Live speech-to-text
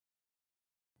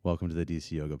Welcome to the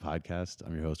DC Yoga Podcast.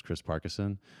 I'm your host, Chris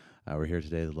Parkinson. We're here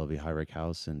today at the lovely High Rick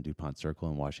House in DuPont Circle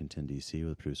in Washington, D.C.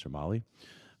 with producer Molly.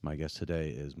 My guest today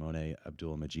is Monet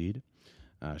Abdul-Majid.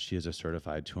 She is a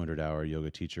certified 200-hour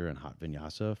yoga teacher and hot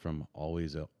vinyasa from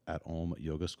Always at Om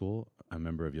Yoga School, a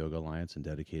member of Yoga Alliance and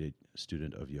dedicated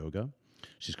student of yoga.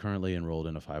 She's currently enrolled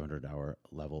in a 500-hour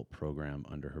level program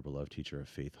under her beloved teacher,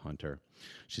 Faith Hunter.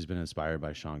 She's been inspired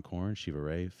by Sean Korn, Shiva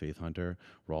Ray, Faith Hunter,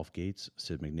 Rolf Gates,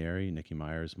 Sid McNary, Nikki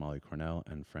Myers, Molly Cornell,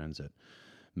 and friends at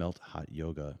Melt Hot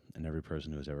Yoga, and every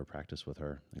person who has ever practiced with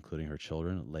her, including her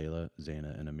children, Layla,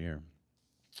 Zaina, and Amir.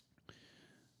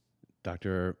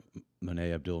 Dr.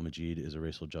 Monet Abdul-Majid is a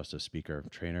racial justice speaker,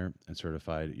 trainer, and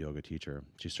certified yoga teacher.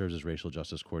 She serves as racial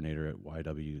justice coordinator at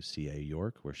YWCA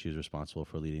York, where she is responsible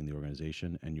for leading the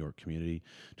organization and York community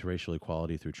to racial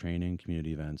equality through training,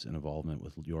 community events, and involvement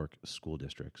with York school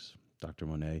districts. Dr.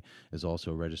 Monet is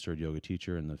also a registered yoga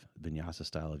teacher in the vinyasa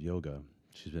style of yoga.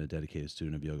 She's been a dedicated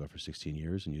student of yoga for 16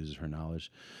 years and uses her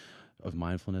knowledge of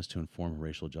mindfulness to inform her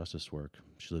racial justice work.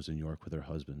 She lives in York with her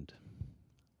husband.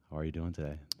 How are you doing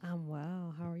today? I'm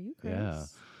well. How are you, Chris?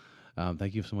 Yeah.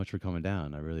 Thank you so much for coming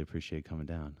down. I really appreciate coming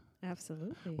down.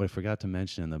 Absolutely. What I forgot to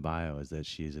mention in the bio is that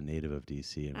she's a native of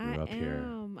D.C. and grew up here.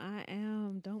 I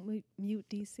am. Don't mute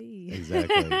DC.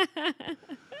 Exactly.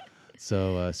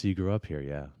 So you grew up here,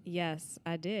 yeah? Yes,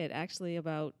 I did. Actually,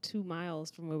 about 2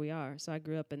 miles from where we are. So I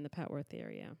grew up in the Petworth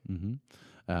area.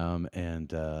 Mm-hmm.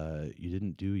 And you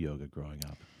didn't do yoga growing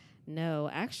up? No,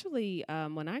 actually,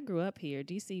 when I grew up here,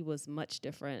 DC was much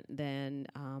different than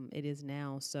it is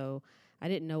now. So I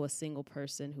didn't know a single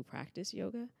person who practiced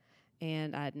yoga,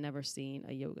 and I'd never seen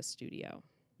a yoga studio.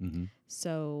 Mm-hmm.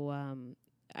 So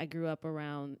I grew up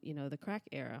around, the crack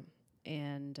era,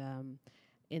 and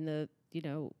in the,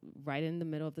 right in the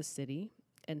middle of the city.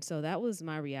 And so that was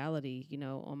my reality,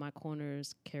 on my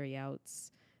corners,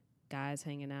 carryouts, guys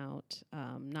hanging out,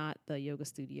 not the yoga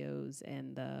studios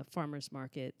and the farmers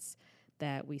markets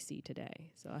that we see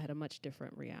today. So I had a much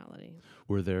different reality.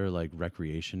 Were there like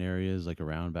recreation areas like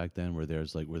around back then were there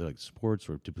like sports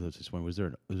or was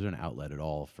there an outlet at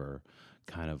all for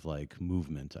kind of like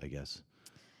movement, I guess?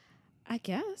 I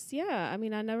guess, yeah. I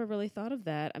mean, I never really thought of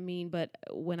that. I mean, but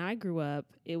when I grew up,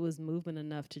 it was movement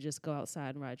enough to just go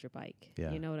outside and ride your bike.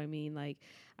 Yeah. You know what I mean? Like,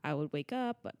 I would wake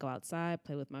up, go outside,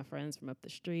 play with my friends from up the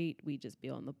street. We'd just be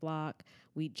on the block.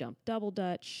 We'd jump double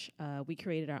dutch. We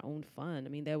created our own fun. I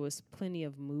mean, there was plenty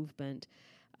of movement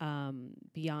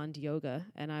beyond yoga.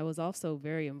 And I was also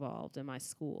very involved in my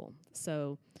school.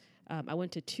 So I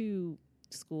went to 2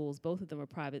 schools. Both of them were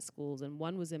private schools. And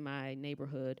one was in my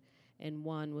neighborhood, and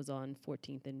one was on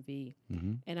 14th and V.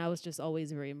 Mm-hmm. And I was just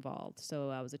always very involved.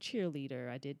 So I was a cheerleader.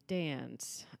 I did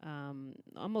dance.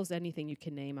 Almost anything you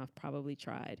can name, I've probably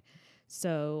tried.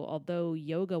 So although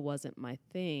yoga wasn't my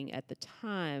thing at the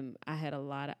time, I had a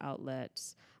lot of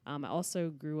outlets. I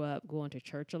also grew up going to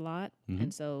church a lot. Mm-hmm.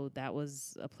 And so that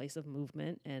was a place of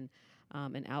movement and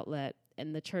an outlet.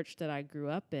 And the church that I grew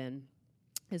up in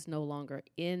is no longer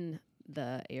in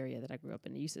the area that I grew up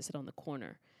in. It used to sit on the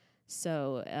corner.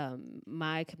 So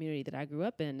my community that I grew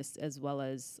up in, as well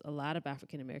as a lot of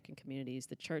African-American communities,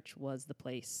 the church was the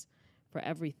place for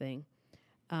everything.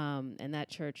 And that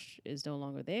church is no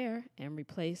longer there and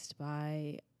replaced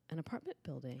by an apartment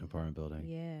building.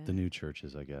 Yeah. The new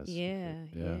churches, I guess. Yeah.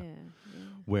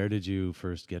 Where did you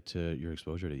first get to your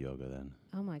exposure to yoga then?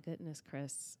 Oh, my goodness,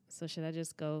 Chris. So should I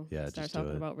just go start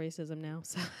talking about racism now?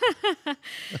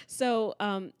 So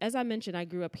as I mentioned, I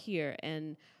grew up here,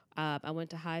 and I went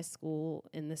to high school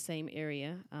in the same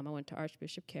area. I went to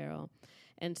Archbishop Carroll.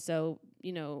 And so,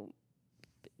 I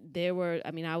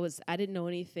didn't know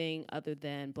anything other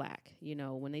than black.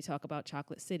 When they talk about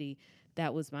Chocolate City,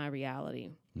 that was my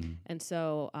reality. Mm-hmm. And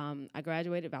so I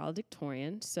graduated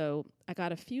valedictorian. So I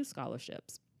got a few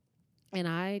scholarships. And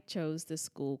I chose this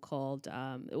school called,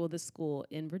 this school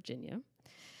in Virginia.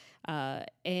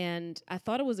 And I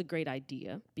thought it was a great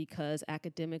idea because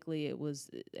academically it was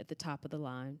at the top of the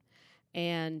line.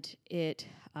 And it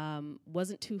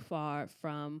wasn't too far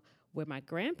from where my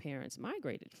grandparents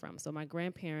migrated from. So my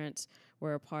grandparents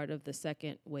were a part of the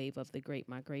second wave of the Great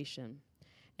Migration.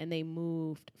 And they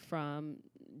moved from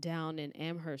down in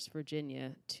Amherst,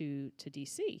 Virginia to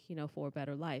D.C., for a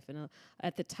better life. And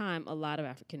at the time, a lot of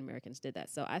African Americans did that.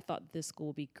 So I thought this school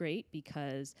would be great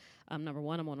because, number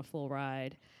one, I'm on a full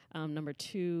ride. Number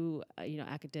two,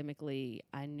 academically,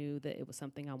 I knew that it was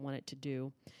something I wanted to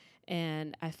do.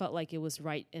 And I felt like it was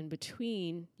right in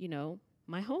between,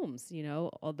 my homes,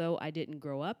 although I didn't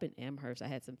grow up in Amherst. I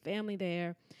had some family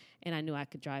there, and I knew I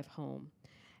could drive home.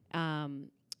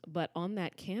 But on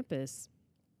that campus,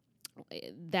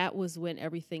 that was when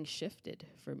everything shifted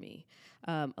for me.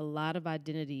 A lot of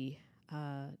identity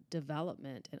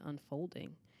development and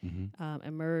unfolding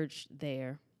emerged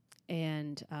there.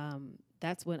 And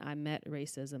that's when I met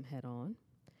racism head on.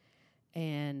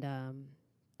 And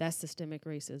that's systemic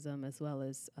racism as well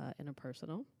as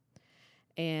interpersonal.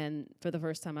 And for the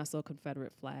first time, I saw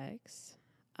Confederate flags.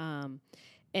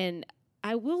 And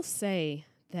I will say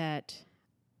that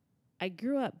I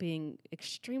grew up being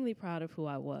extremely proud of who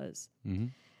I was.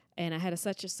 And I had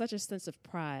such a sense of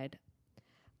pride.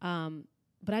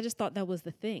 But I just thought that was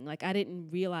the thing. Like, I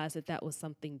didn't realize that that was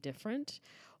something different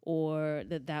or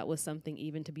that that was something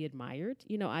even to be admired.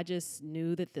 You know, I just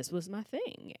knew that this was my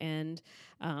thing. And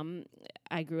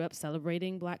I grew up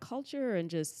celebrating Black culture and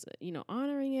just, you know,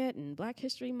 honoring it, and Black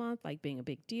History Month, like, being a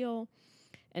big deal.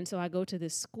 And so I go to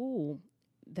this school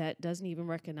that doesn't even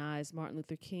recognize Martin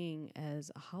Luther King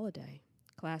as a holiday.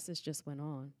 Classes just went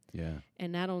on. Yeah.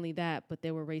 And not only that, but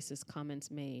there were racist comments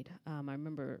made. I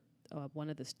remember one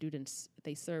of the students,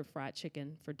 they served fried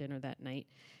chicken for dinner that night.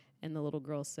 And the little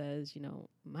girl says, you know,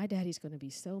 my daddy's going to be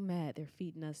so mad they're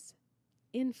feeding us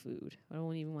in food. I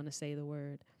don't even want to say the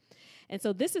word. And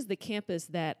so this is the campus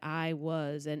that I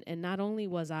was. And not only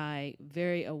was I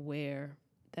very aware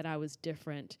that I was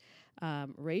different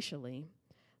racially,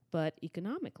 but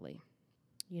economically.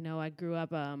 You know, I grew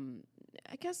up, I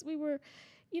guess we were,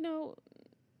 you know,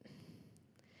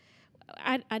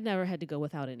 I never had to go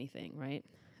without anything, right?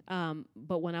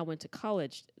 But when I went to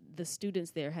college, the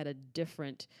students there had a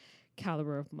different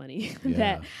caliber of money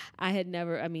that I had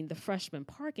never. I mean, the freshman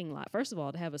parking lot, first of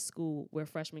all, to have a school where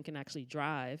freshmen can actually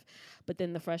drive, but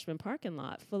then the freshman parking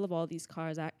lot full of all these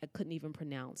cars I couldn't even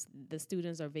pronounce. The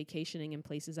students are vacationing in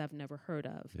places I've never heard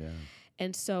of. Yeah.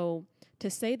 And so to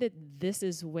say that this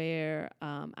is where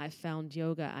I found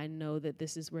yoga, I know that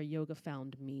this is where yoga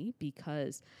found me,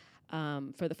 because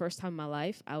for the first time in my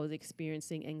life, I was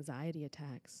experiencing anxiety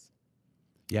attacks.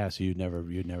 Yeah, so you'd never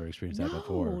experienced that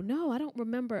before. No, I don't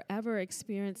remember ever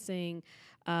experiencing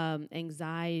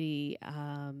anxiety,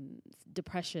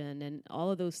 depression, and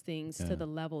all of those things to the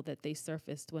level that they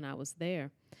surfaced when I was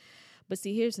there. But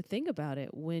see, here's the thing about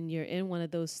it. When you're in one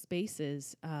of those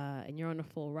spaces and you're on a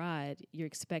full ride, you're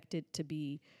expected to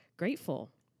be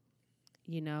grateful,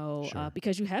 you know,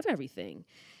 because you have everything.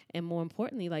 And more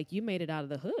importantly, like, you made it out of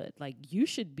the hood. Like, you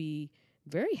should be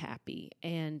very happy.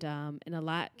 And a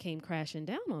lot came crashing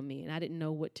down on me, and I didn't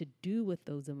know what to do with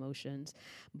those emotions.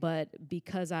 But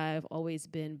because I've always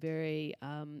been very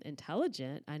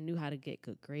intelligent, I knew how to get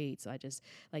good grades. So I just,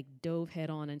 like, dove head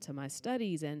on into my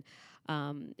studies, and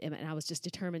I was just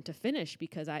determined to finish,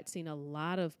 because I'd seen a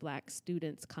lot of Black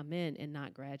students come in and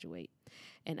not graduate.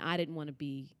 And I didn't want to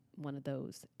be one of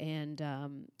those. And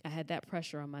I had that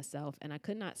pressure on myself, and I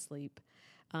could not sleep,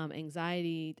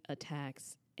 anxiety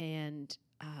attacks. And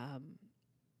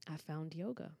I found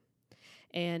yoga,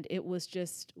 and it was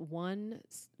just one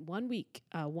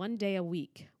day a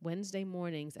week, Wednesday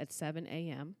mornings at 7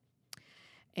 a.m.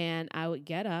 And I would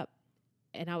get up,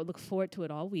 and I would look forward to it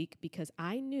all week, because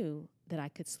I knew that I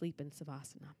could sleep in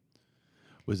Savasana.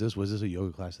 Was this a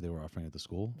yoga class that they were offering at the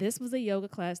school? This was a yoga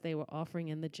class they were offering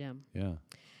in the gym. Yeah.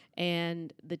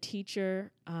 And the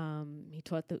teacher, he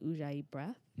taught the Ujjayi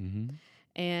breath. Mm-hmm.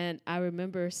 And I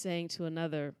remember saying to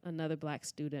another Black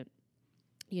student,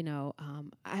 you know,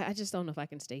 I just don't know if I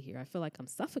can stay here. I feel like I'm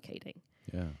suffocating.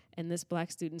 Yeah. And this Black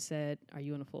student said, "Are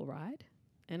you on a full ride?"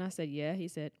 And I said, "Yeah." He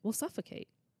said, "Well, suffocate."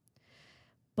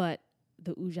 But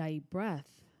the Ujjayi breath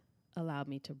allowed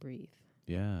me to breathe.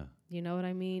 Yeah. You know what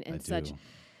I mean? And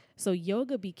so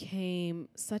yoga became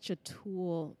such a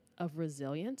tool of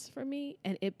resilience for me,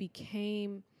 and it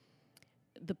became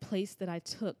the place that I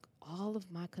took all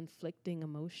of my conflicting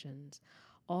emotions,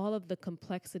 all of the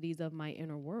complexities of my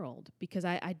inner world, because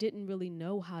I didn't really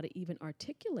know how to even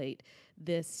articulate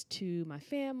this to my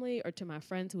family or to my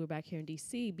friends who were back here in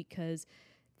DC, because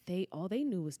all they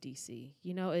knew was DC.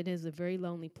 You know, it is a very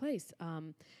lonely place,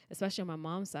 especially on my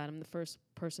mom's side. I'm the first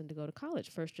person to go to college,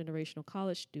 first generational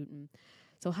college student.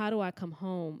 So how do I come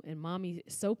home and mommy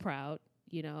is so proud,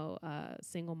 you know,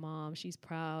 single mom, she's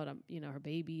proud, you know, her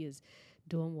baby is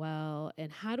doing well.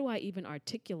 And how do I even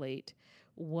articulate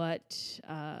what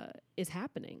is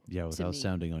happening? Yeah, without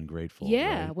sounding ungrateful.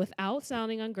 Yeah, right? Without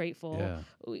sounding ungrateful.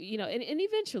 Yeah. You know, and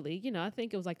eventually, you know, I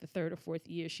think it was like the third or fourth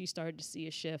year, she started to see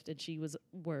a shift and she was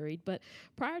worried. But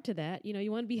prior to that, you know,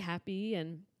 you want to be happy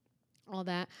and all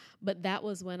that. But that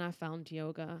was when I found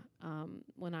yoga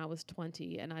when I was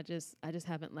 20, and I just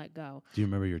haven't let go. Do you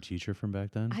remember your teacher from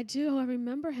back then? I do. I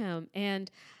remember him.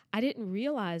 And I didn't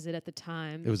realize it at the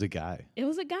time. It was a guy.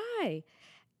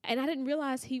 And I didn't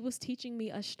realize he was teaching me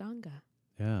Ashtanga.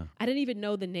 Yeah. I didn't even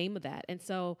know the name of that. And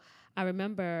so I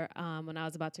remember when I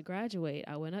was about to graduate,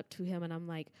 I went up to him and I'm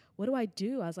like, what do I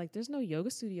do? I was like, there's no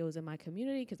yoga studios in my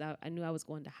community because I knew I was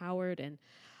going to Howard. And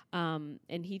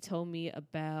he told me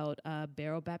about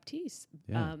Beryl Baptiste.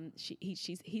 Yeah.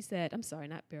 He said, I'm sorry,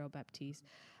 not Beryl Baptiste.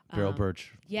 Beryl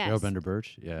Birch. Yes. Beryl Bender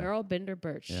Birch. Yeah. Beryl Bender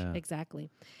Birch. Yeah.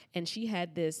 Exactly. And she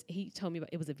had this, he told me about,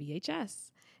 it was a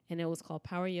VHS and it was called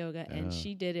Power Yoga. And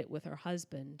she did it with her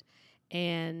husband.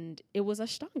 And it was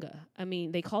Ashtanga. I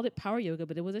mean, they called it Power Yoga,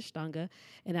 but it was Ashtanga.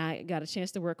 And I got a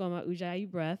chance to work on my Ujjayi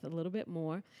breath a little bit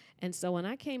more. And so when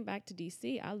I came back to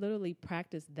DC, I literally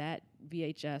practiced that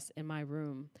VHS in my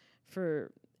room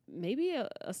for maybe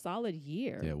a solid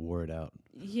year. Yeah, wore it out.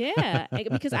 Yeah,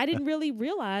 because I didn't really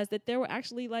realize that there were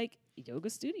actually like yoga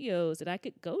studios that I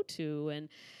could go to. And,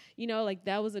 you know, like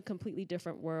that was a completely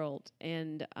different world.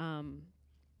 And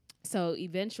so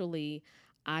eventually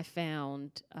I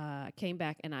came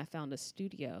back and I found a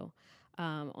studio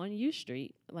on U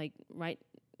Street, like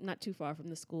not too far from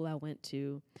the school I went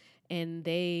to, and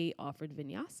they offered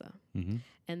vinyasa. Mm-hmm.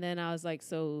 And then I was like,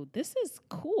 so this is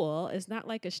cool. It's not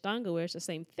like Ashtanga where it's the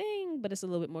same thing, but it's a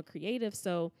little bit more creative.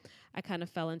 So I kind of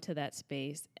fell into that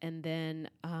space. And then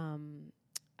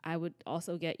I would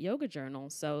also get yoga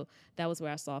journals. So that was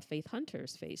where I saw Faith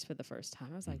Hunter's face for the first time.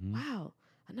 I was like, wow,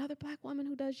 another Black woman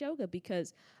who does yoga.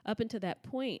 Because up until that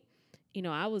point, you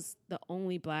know, I was the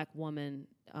only Black woman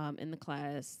in the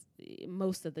class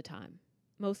most of the time.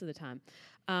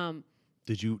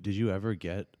 Did you ever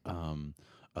get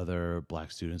other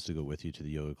Black students to go with you to the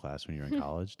yoga class when you were in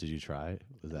college? Did you try?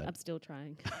 Was that? I'm still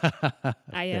trying.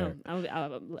 I am.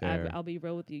 I'll be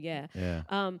real with you. Yeah.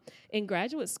 Yeah. In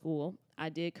graduate school, I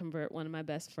did convert one of my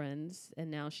best friends, and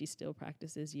now she still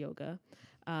practices yoga.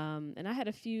 And I had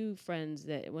a few friends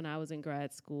that when I was in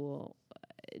grad school,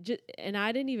 and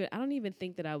I don't even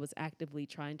think that I was actively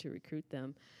trying to recruit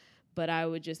them. But I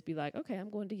would just be like, okay, I'm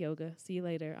going to yoga. See you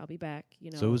later. I'll be back. You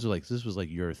know. So it was like this was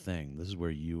like your thing. This is where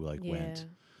you went.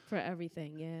 For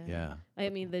everything. Yeah. Yeah. I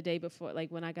mean, the day before, like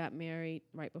when I got married,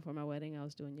 right before my wedding, I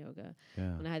was doing yoga.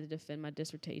 Yeah. When I had to defend my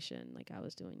dissertation, like I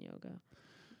was doing yoga.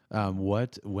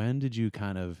 When did you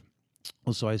kind of?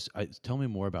 Well, so I tell me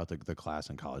more about the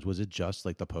class in college. Was it just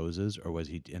like the poses, or was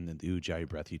he in the Ujjayi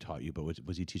breath he taught you? But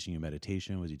was he teaching you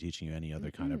meditation? Was he teaching you any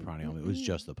other kind of pranayama? It was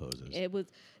just the poses. It was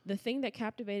the thing that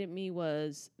captivated me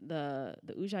was the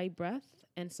Ujjayi breath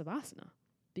and savasana,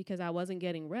 because I wasn't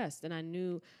getting rest, and I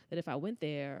knew that if I went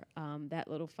there, that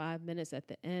little 5 minutes at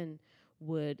the end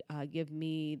would give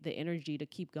me the energy to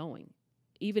keep going.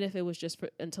 Even if it was just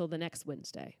until the next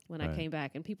Wednesday when I came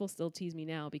back. And people still tease me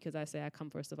now because I say I come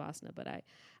for Savasana, but I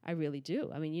really do.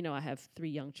 I mean, you know, I have 3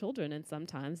 young children and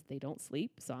sometimes they don't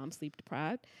sleep, so I'm sleep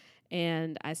deprived.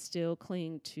 And I still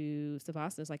cling to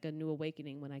Savasana. It's like a new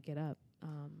awakening when I get up.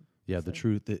 Yeah, the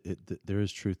truth, there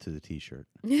is truth to the T-shirt.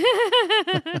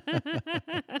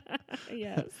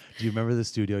 Yes. Do you remember the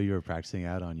studio you were practicing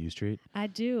at on U Street? I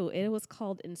do. It was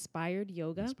called Inspired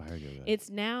Yoga. Inspired Yoga. It's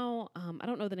now, I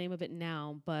don't know the name of it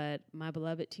now, but my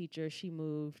beloved teacher, she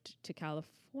moved to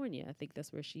California. I think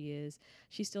that's where she is.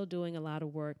 She's still doing a lot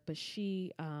of work, but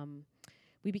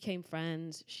we became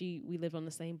friends. We lived on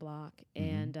the same block,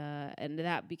 and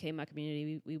that became my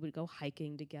community. We would go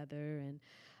hiking together,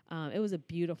 and it was a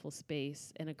beautiful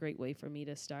space and a great way for me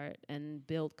to start and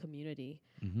build community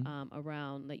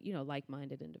around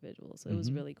like-minded individuals. So it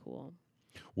was really cool.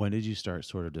 When did you start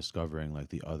sort of discovering like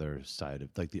the other side of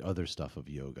like the other stuff of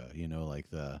yoga? You know, like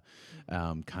the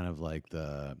kind of like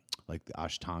the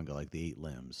Ashtanga, like the 8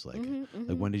 limbs. Like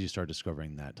when did you start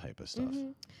discovering that type of stuff?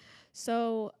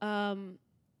 So I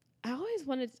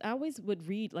always would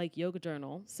read like yoga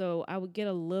journal. So I would get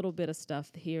a little bit of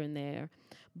stuff here and there.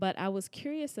 But I was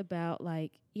curious about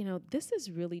like, you know, this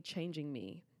is really changing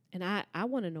me. And I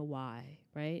want to know why,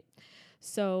 right?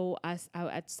 So I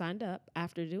signed up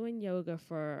after doing yoga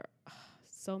for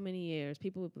so many years.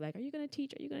 People would be like, are you going to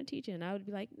teach? Are you going to teach? And I would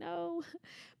be like, no,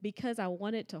 because I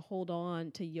wanted to hold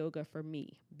on to yoga for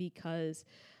me because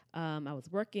I was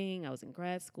working, I was in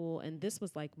grad school, and this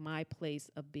was like my place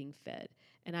of being fed.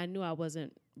 And I knew I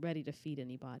wasn't ready to feed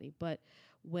anybody. But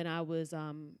when I was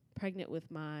pregnant with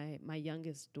my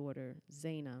youngest daughter,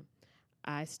 Zaina,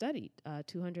 I studied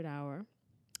 200 hour.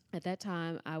 At that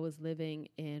time, I was living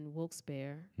in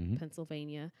Wilkes-Barre,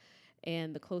 Pennsylvania,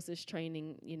 and the closest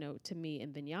training, you know, to me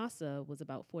in Vinyasa was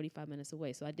about 45 minutes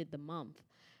away. So I did the month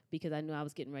because I knew I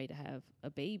was getting ready to have a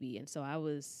baby. And so I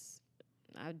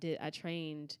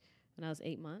trained when I was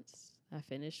 8 months. I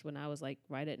finished when I was like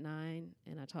right at 9,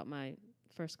 and I taught my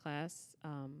first class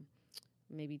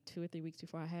maybe 2 or 3 weeks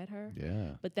before I had her.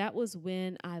 Yeah. But that was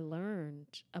when I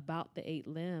learned about the 8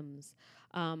 limbs.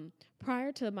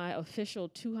 Prior to my official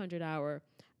 200-hour,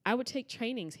 I would take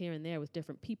trainings here and there with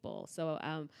different people. So,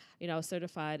 I was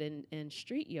certified in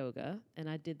street yoga, and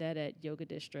I did that at Yoga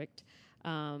District.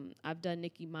 I've done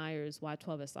Nikki Meyer's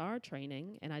Y12SR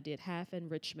training, and I did half in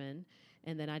Richmond,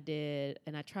 and then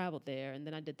I traveled there, and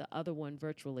then I did the other one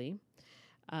virtually.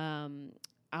 I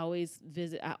always,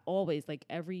 like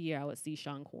every year, I would see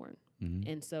Sean Korn.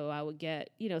 And so I would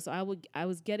get, I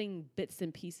was getting bits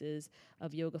and pieces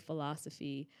of yoga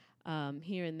philosophy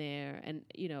here and there, and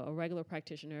a regular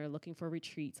practitioner looking for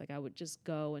retreats, like I would just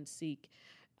go and seek.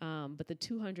 But the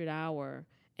 200-hour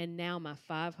and now my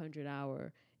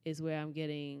 500-hour is where I'm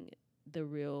getting the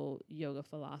real yoga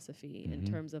philosophy in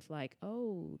terms of like,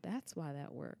 oh, that's why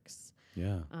that works.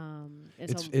 Yeah. And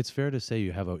It's fair to say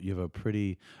you have a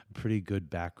pretty good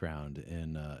background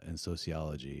in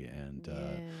sociology, and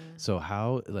so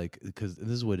how, like, because this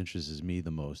is what interests me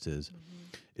the most is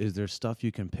there stuff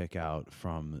you can pick out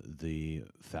from the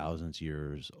thousands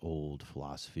years old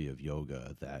philosophy of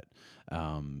yoga that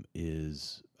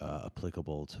is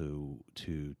applicable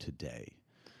to today,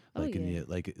 like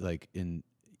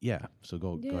so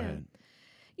go ahead.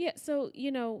 Yeah, so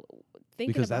thinking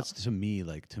because about, that's to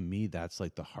me that's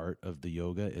like the heart of the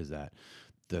yoga, is that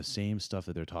the same stuff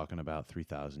that they're talking about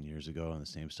 3,000 years ago, and the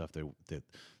same stuff that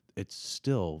it's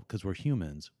still, because we're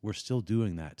humans, we're still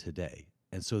doing that today,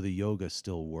 and so the yoga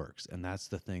still works, and that's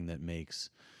the thing that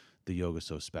makes the yoga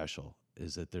so special,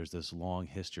 is that there's this long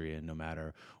history, and no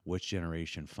matter which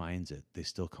generation finds it, they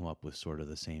still come up with sort of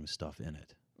the same stuff in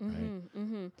it.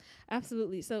 Right.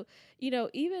 Absolutely. So,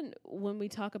 even when we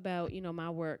talk about, my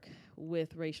work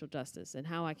with racial justice and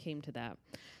how I came to that.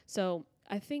 So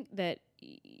I think that,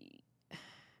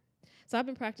 so I've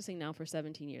been practicing now for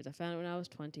 17 years. I found it when I was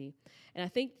 20, and I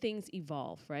think things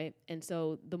evolve, right? And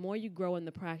so the more you grow in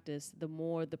the practice, the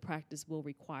more the practice will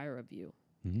require of you.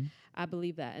 I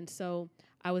believe that. And so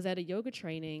I was at a yoga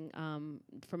training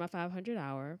for my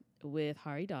 500-hour with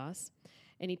Hari Das.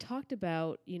 And he talked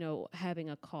about,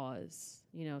 having a cause,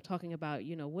 talking about,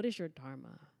 what is your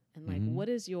dharma, and like, what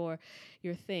is your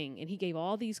thing? And he gave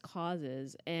all these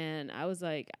causes, and I was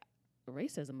like,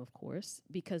 racism, of course,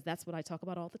 because that's what I talk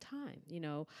about all the time.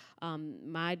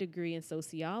 My degree in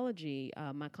sociology,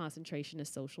 my concentration is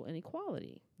social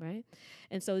inequality, right?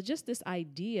 And so just this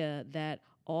idea that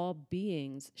all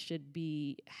beings should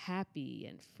be happy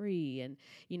and free, and,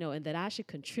 and that I should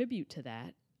contribute to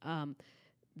that.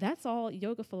 That's all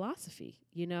yoga philosophy,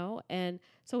 And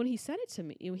so when he said it to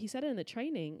me, he said it in the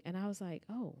training, and I was like,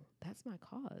 oh, that's my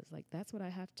cause. Like, that's what I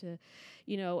have to,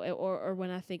 or when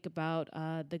I think about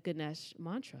the Ganesh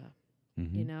mantra,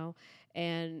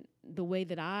 and the way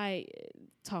that I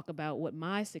talk about what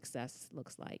my success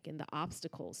looks like and the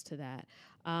obstacles to that,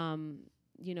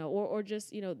 or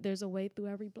just, there's a way through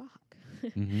every block.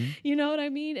 You know what I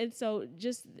mean? And so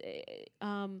just,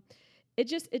 it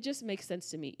just makes sense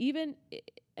to me.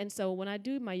 And so when I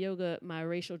do my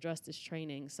racial justice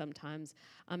training, sometimes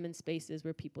I'm in spaces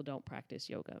where people don't practice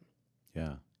yoga.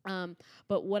 Yeah.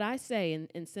 But what I say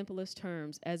in simplest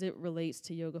terms, as it relates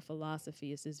to yoga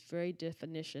philosophy, is this very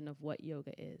definition of what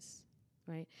yoga is,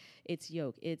 right? It's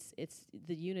yoga. It's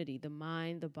the unity, the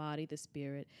mind, the body, the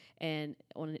spirit, and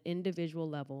on an individual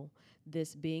level,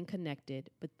 this being connected,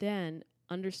 but then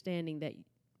understanding that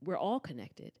we're all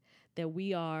connected, that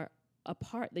we are a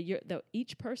part, that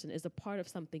each person is a part of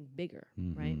something bigger,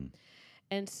 right?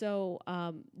 And so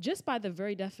just by the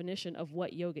very definition of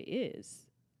what yoga is,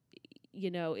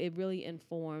 it really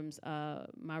informs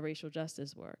my racial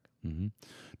justice work.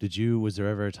 Was there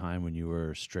ever a time when you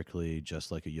were strictly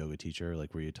just like a yoga teacher,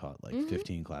 like where you taught like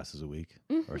 15 classes a week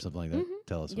or something like that?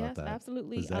 Tell us about that. Yes,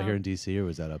 absolutely. Was that here in DC, or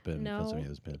was that up in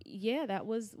Pennsylvania? Yeah, that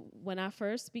was when I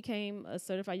first became a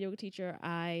certified yoga teacher.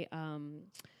 I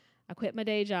quit my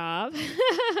day job.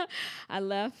 I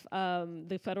left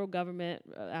the federal government.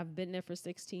 I've been there for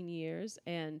 16 years,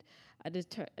 and I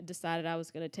decided I was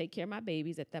going to take care of my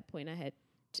babies. At that point, I had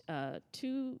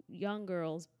 2 young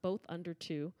girls, both under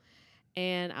 2,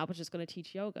 and I was just going to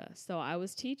teach yoga. So I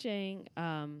was teaching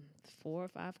 4 or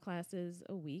 5 classes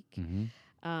a week.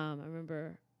 I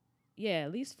remember,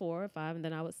 at least 4 or 5, and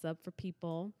then I would sub for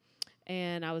people,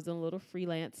 and I was doing a little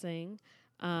freelancing.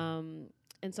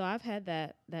 And so I've had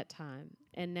that time.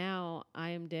 And now I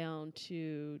am down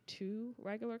to 2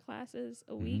 regular classes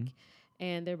a week,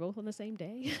 and they're both on the same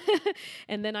day.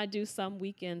 And then I do some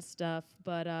weekend stuff,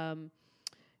 but, and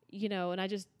I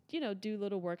just, do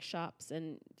little workshops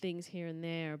and things here and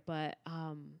there. But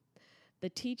a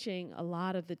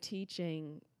lot of the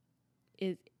teaching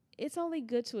it's only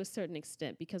good to a certain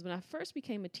extent, because when I first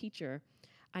became a teacher,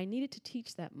 I needed to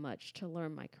teach that much to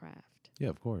learn my craft. Yeah,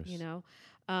 of course. You know,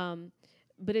 um,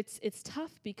 but it's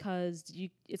tough because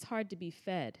it's hard to be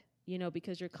fed. You know,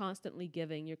 because you're constantly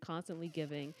giving.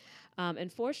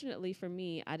 And fortunately for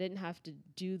me, I didn't have to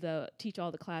teach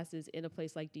all the classes in a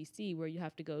place like DC, where you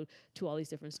have to go to all these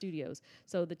different studios.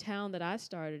 So the town that I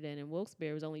started in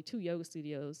Wilkes-Barre, was only 2 yoga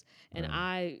studios, and Right.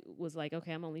 I was like,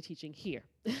 okay, I'm only teaching here.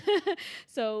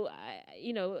 So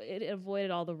it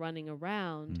avoided all the running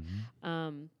around.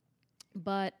 Mhm.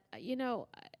 But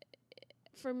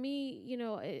for me,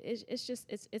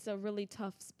 it's a really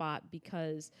tough spot,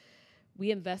 because we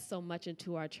invest so much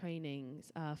into our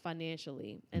trainings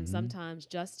financially, and Mhm. sometimes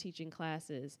just teaching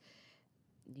classes,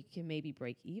 you can maybe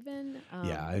break even.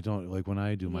 Yeah, I don't like when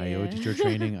I do my yoga teacher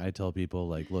training. I tell people,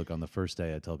 like, look, on the first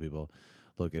day, I tell people,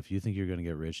 look, if you think you're going to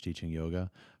get rich teaching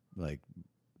yoga, like,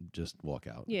 just walk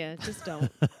out. Yeah, just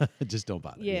don't. Just don't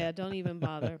bother. Yeah, don't even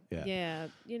bother. Yeah.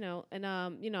 Yeah, and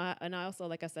I also,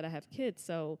 like I said, I have kids,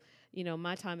 so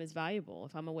my time is valuable.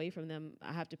 If I'm away from them,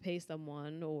 I have to pay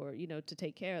someone, or to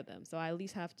take care of them. So I at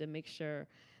least have to make sure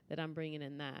that I'm bringing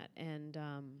in that. And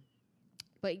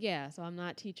but yeah, so I'm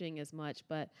not teaching as much,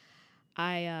 but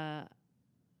I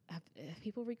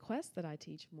people request that I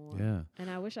teach more. Yeah. And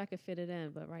I wish I could fit it in,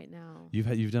 but right now,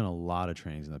 You've done a lot of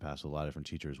trainings in the past with a lot of different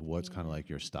teachers. What's kind of Yeah. like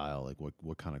your style? Like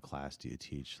what kind of class do you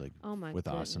teach? Like oh my with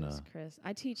goodness, asana? Chris,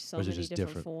 I teach so Or is it many just different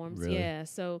different? forms. Really? Yeah,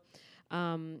 so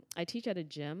I teach at a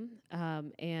gym,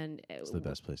 and It's the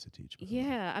best place to teach. by the way.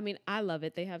 yeah, I mean, I love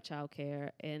it. They have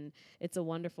childcare, and it's a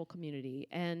wonderful community.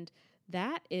 And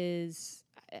that is,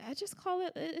 I just call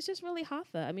it, it's just really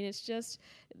hatha. I mean,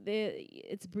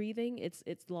 it's breathing,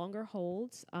 it's longer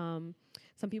holds.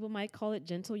 Some people might call it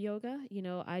gentle yoga.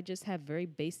 I just have very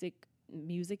basic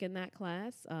music in that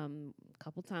class. A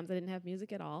couple times I didn't have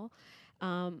music at all.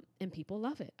 And people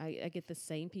love it. I get the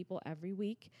same people every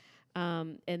week.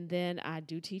 And then I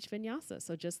do teach vinyasa.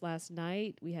 So just last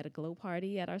night, we had a glow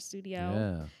party at our studio.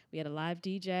 Yeah. We had a live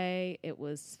DJ. It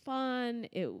was fun.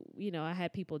 I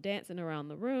had people dancing around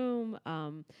the room.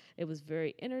 It was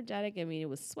very energetic. I mean, it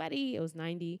was sweaty. It was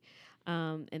 90.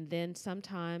 And then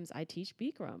sometimes I teach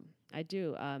Bikram. I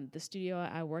do. The studio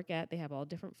I work at, they have all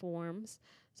different forms.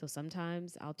 So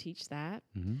sometimes I'll teach that.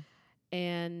 Mm-hmm.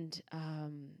 And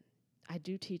I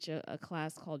do teach a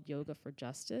class called Yoga for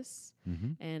Justice,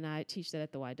 Mm-hmm. and I teach that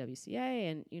at the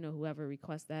YWCA, and whoever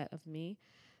requests that of me.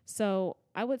 So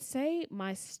I would say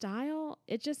my style,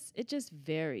 it just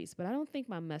varies, but I don't think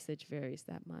my message varies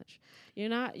that much.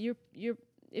 You're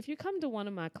if you come to one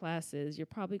of my classes, you're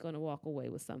probably going to walk away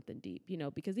with something deep,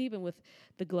 because even with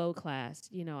the glow class,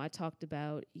 I talked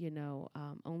about,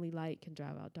 only light can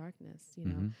drive out darkness,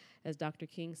 Mm-hmm. as Dr.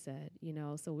 King said,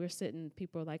 so we're sitting,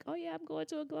 people are like, oh yeah, I'm going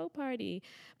to a glow party,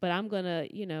 but I'm going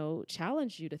to,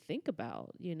 challenge you to think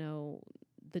about,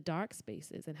 the dark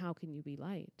spaces and how can you be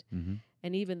light, Mm-hmm.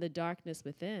 and even the darkness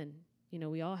within.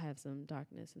 We all have some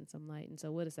darkness and some light, and so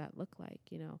what does that look like?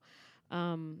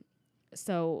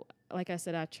 So like I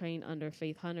said, I train under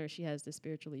Faith Hunter. She has the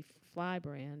Spiritually Fly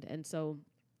brand, and so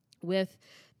with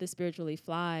the Spiritually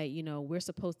Fly, we're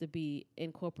supposed to be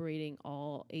incorporating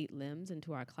all 8 limbs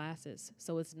into our classes,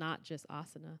 so it's not just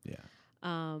asana. Yeah.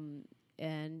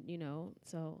 And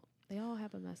so they all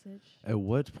have a message. At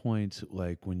what point,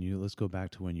 like let's go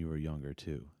back to when you were younger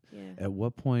too. Yeah. At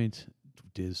what point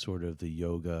did sort of the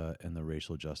yoga and the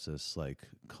racial justice like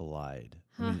collide?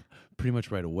 I mean, pretty much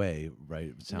right away, right?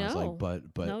 It sounds No. like,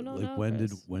 but No, like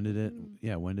Chris. when did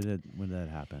that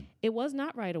happen? It was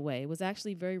not right away. It was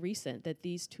actually very recent that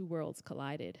these two worlds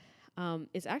collided.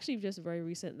 It's actually just very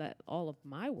recent that all of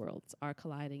my worlds are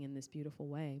colliding in this beautiful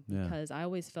way, Yeah. because I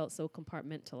always felt so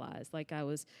compartmentalized. Like I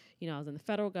was in the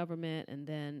federal government, and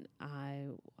then I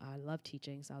loved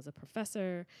teaching, so I was a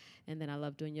professor, and then I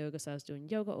loved doing yoga, so I was doing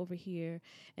yoga over here,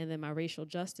 and then my racial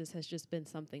justice has just been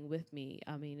something with me.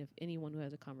 I mean, if anyone who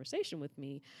has a conversation with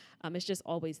me, it's just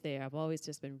always there. I've always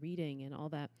just been reading and all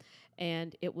that.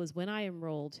 And it was when I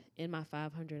enrolled in my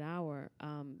 500 hour,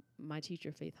 my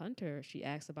teacher, Faith Hunter, she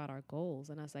asked about our goals.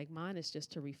 And I was like, mine is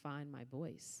just to refine my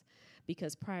voice.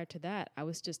 Because prior to that, I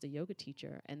was just a yoga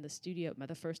teacher. And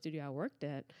the first studio I worked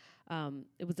at,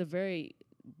 it was a very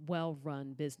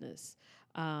well-run business.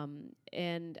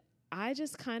 And I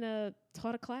just kind of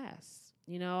taught a class.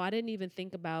 I didn't even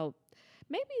think about,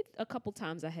 maybe a couple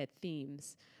times I had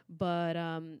themes, but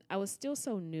I was still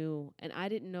so new, and I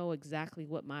didn't know exactly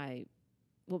what my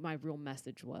real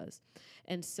message was.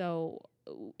 And so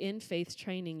in faith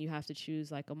training, you have to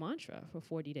choose like a mantra for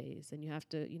 40 days, and you have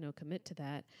to, commit to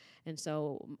that. And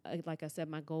so, like I said,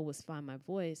 my goal was find my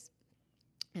voice.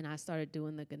 and I started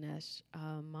doing the Ganesh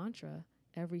mantra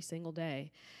every single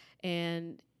day.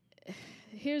 And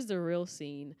here's the real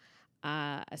scene.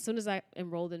 As soon as I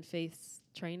enrolled in Faith's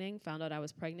training, found out I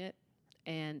was pregnant,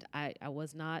 and I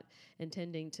was not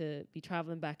intending to be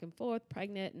traveling back and forth,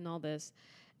 pregnant and all this.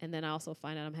 And then I also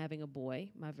find out I'm having a boy,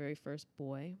 my very first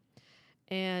boy.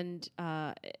 And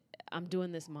I'm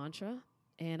doing this mantra,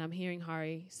 and I'm hearing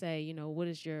Hari say, you know, what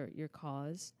is your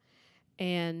cause?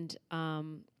 And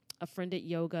a friend at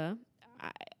yoga,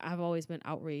 I've always been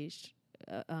outraged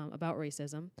about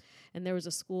racism. And there was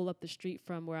a school up the street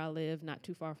from where I live, not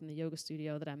too far from the yoga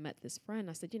studio, that I met this friend.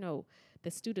 I said, you know,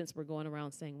 the students were going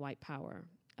around saying white power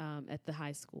at the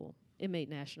high school. It made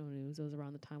national news. It was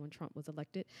around the time when Trump was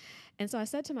elected. And so I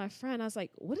said to my friend, I was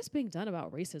like, what is being done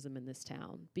about racism in this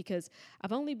town? Because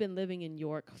I've only been living in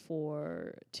York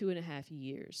for 2.5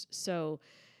 years. So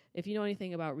if you know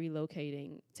anything about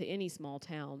relocating to any small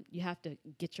town, you have to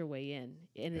get your way in.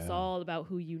 And it's all about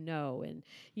who you know. And,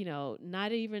 you know,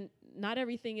 not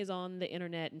everything is on the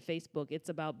internet and Facebook. It's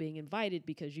about being invited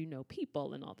because you know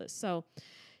people and all this. So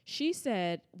she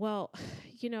said, well,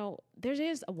 you know, there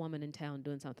is a woman in town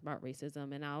doing something about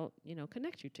racism, and I'll, you know,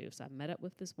 connect you to. So I met up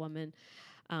with this woman,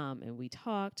 and we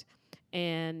talked,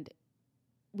 and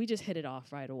we just hit it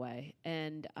off right away.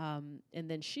 And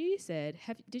then she said,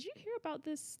 did you hear about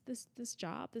this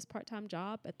job, this part-time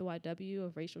job at the YW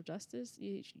of racial justice?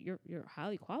 You're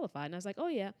highly qualified. And I was like, oh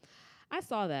yeah, I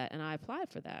saw that, and I applied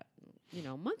for that, you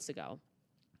know, months ago.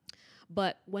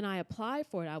 But when I applied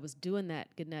for it, I was doing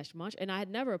that Ganesh mantra, and I had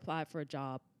never applied for a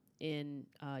job in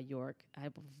York. I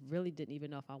really didn't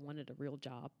even know if I wanted a real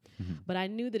job. Mm-hmm. But I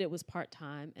knew that it was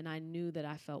part-time, and I knew that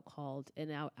I felt called, and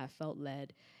I felt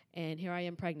led. And here I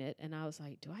am pregnant, and I was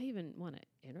like, do I even want to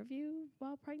interview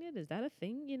while pregnant? Is that a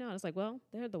thing? You know, I was like, well,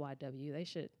 they're the YW. They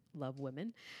should love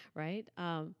women, right?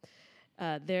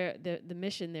 The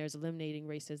mission there is eliminating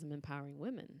racism, empowering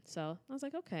women. So I was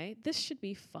like, okay, this should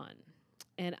be fun.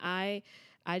 And I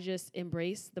just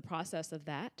embraced the process of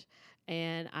that.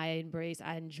 And I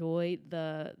enjoyed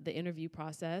the interview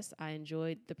process. I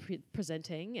enjoyed the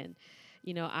presenting, and,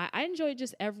 you know, I enjoyed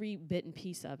just every bit and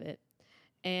piece of it.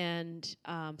 And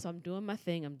so I'm doing my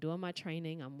thing. I'm doing my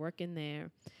training. I'm working there.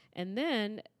 And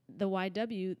then the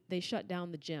YW, they shut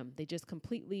down the gym. The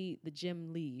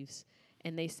gym leaves,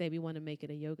 and they say, we want to make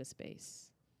it a yoga space.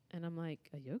 And I'm like,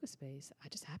 a yoga space? I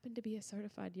just happen to be a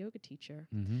certified yoga teacher.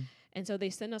 Mm-hmm. And so they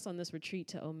sent us on this retreat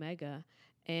to Omega,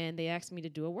 and they asked me to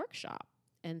do a workshop.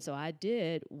 And so I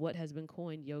did what has been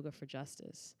coined Yoga for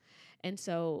Justice. And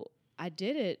so I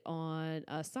did it on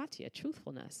Satya,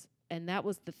 truthfulness. And that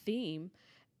was the theme.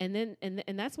 And then and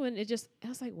that's when I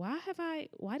was like,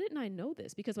 why didn't I know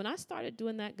this? Because when I started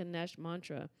doing that Ganesh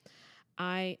mantra,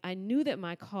 I knew that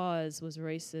my cause was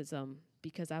racism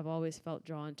because I've always felt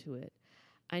drawn to it.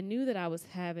 I knew that I was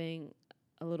having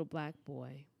a little black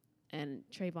boy, and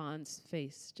Trayvon's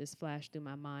face just flashed through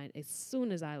my mind as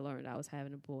soon as I learned I was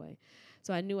having a boy.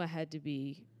 So I knew I had to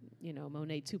be, you know,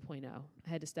 Monet 2.0. I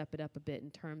had to step it up a bit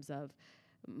in terms of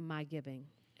my giving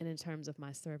and in terms of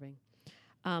my serving.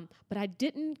 But I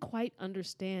didn't quite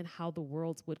understand how the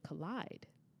worlds would collide.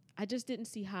 I just didn't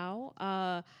see how.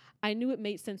 I knew it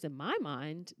made sense in my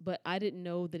mind, but I didn't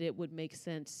know that it would make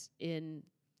sense in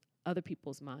other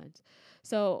people's minds.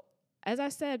 So as I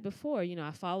said before, you know,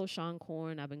 I follow Seane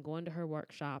Corn. I've been going to her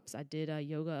workshops. I did a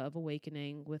Yoga of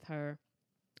Awakening with her.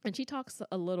 And she talks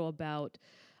a little about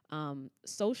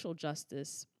social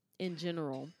justice in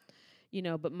general, you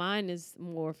know, but mine is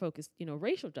more focused, you know,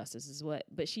 racial justice is what,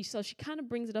 but she kind of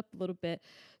brings it up a little bit.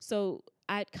 So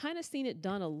I'd kind of seen it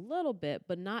done a little bit,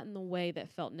 but not in the way that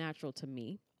felt natural to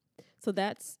me. So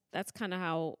that's kind of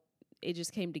how it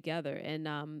just came together.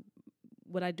 And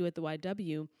what I do at the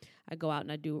YW, I go out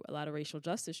and I do a lot of racial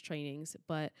justice trainings,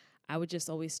 but I would just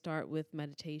always start with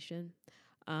meditation,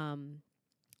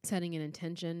 setting an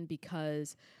intention,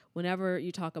 because whenever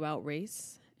you talk about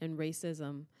race and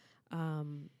racism,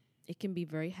 it can be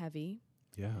very heavy.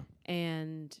 Yeah.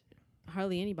 And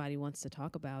hardly anybody wants to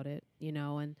talk about it, you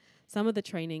know, and some of the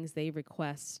trainings they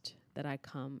request that I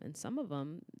come, and some of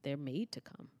them they're made to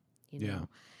come, you know.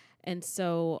 And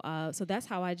so that's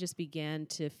how I just began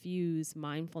to fuse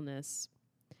mindfulness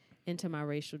into my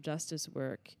racial justice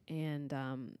work. And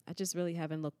I just really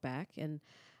haven't looked back. And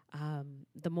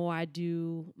the more I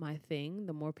do my thing,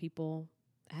 the more people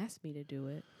ask me to do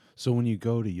it. So when you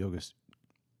go to yoga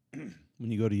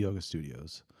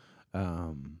studios,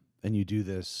 and you do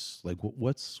this, like,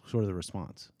 what's sort of the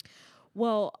response?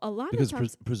 Well, a lot because of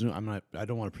times, I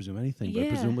don't want to presume anything, but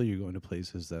presumably you're going to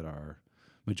places that are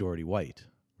majority white.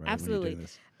 Right,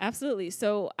 absolutely.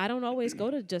 So I don't always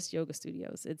go to just yoga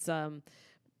studios. It's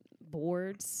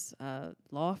boards,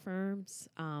 law firms,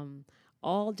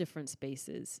 all different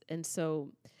spaces. And so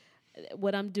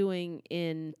what I'm doing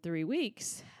in 3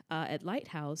 weeks at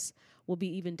Lighthouse will be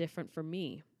even different for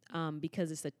me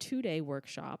because it's a 2-day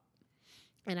workshop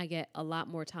and I get a lot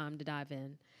more time to dive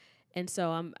in. And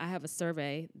so I have a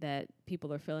survey that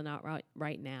people are filling out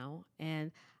right now,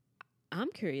 and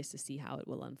I'm curious to see how it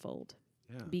will unfold.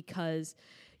 Yeah. Because,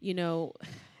 in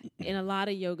a lot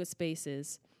of yoga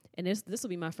spaces, and this will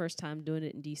be my first time doing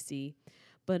it in DC,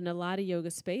 but in a lot of yoga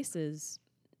spaces,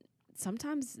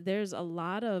 sometimes there's a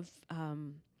lot of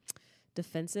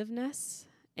defensiveness,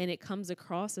 and it comes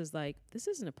across as like, this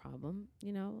isn't a problem,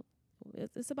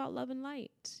 it's about love and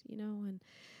light, and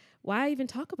why even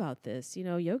talk about this?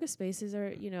 Yoga spaces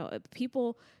are,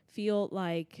 people feel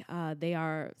like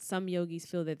some yogis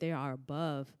feel that they are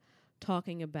above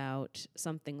talking about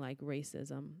something like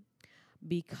racism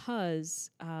because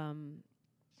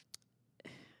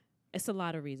it's a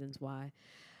lot of reasons why.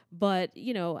 But,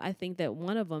 I think that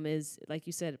one of them is, like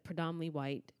you said, predominantly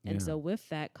white. And so with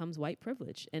that comes white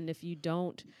privilege. And if you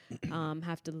don't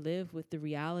have to live with the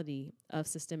reality of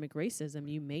systemic racism,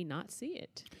 you may not see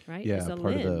it, right? Yeah, it's a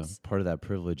part of that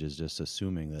privilege is just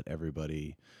assuming that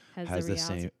everybody has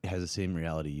the same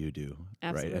reality you do.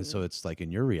 Absolutely. Right? And so it's like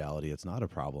in your reality, it's not a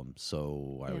problem.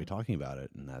 So why are we talking about it?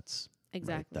 And that's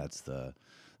exactly right,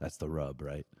 that's the rub,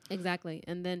 right? Exactly.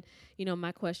 And then,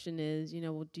 my question is,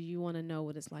 well, do you want to know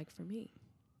what it's like for me?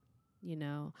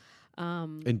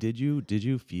 And did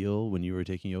you feel when you were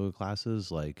taking yoga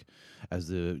classes, like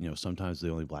as sometimes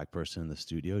the only black person in the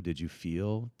studio, did you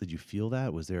feel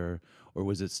that? Was there, or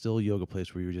was it still a yoga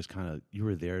place where you were just you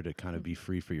were there to kind of be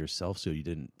free for yourself, so you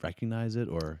didn't recognize it?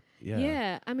 Or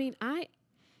yeah, I mean,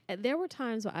 there were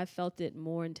times where I felt it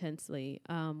more intensely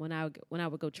when I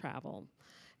would go travel.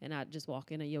 And I'd just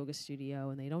walk in a yoga studio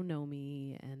and they don't know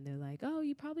me. And they're like, oh,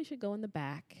 you probably should go in the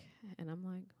back. And I'm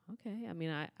like, okay. I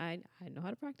mean, I know how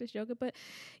to practice yoga. But,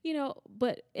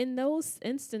 but in those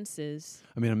instances.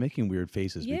 I mean, I'm making weird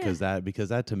faces because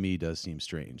that to me does seem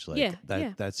strange. Like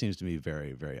that seems to me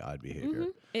very, very odd behavior. Mm-hmm.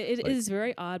 It is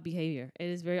very odd behavior. It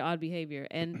is very odd behavior.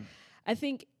 And I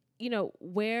think,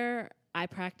 where I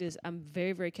practice, I'm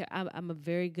very, very I'm a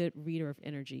very good reader of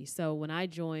energy. So when I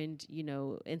joined,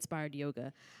 Inspired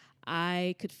Yoga,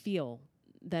 I could feel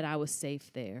that I was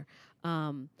safe there.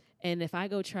 And if I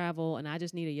go travel and I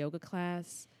just need a yoga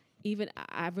class,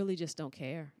 I really just don't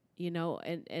care,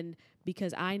 and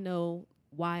because I know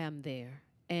why I'm there.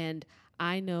 And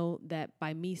I know that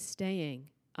by me staying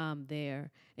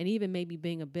there and even maybe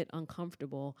being a bit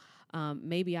uncomfortable,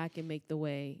 maybe I can make the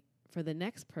way for the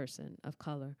next person of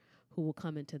color who will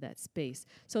come into that space.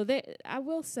 So I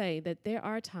will say that there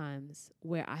are times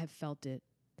where I have felt it,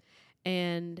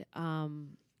 and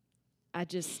I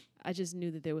just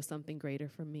knew that there was something greater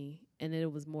for me, and it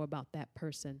was more about that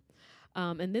person.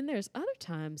 And then there's other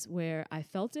times where I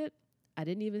felt it, I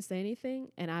didn't even say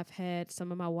anything, and I've had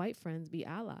some of my white friends be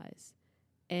allies,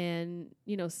 and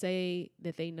say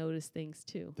that they notice things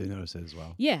too. They notice it as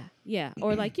well. Yeah.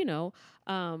 Or like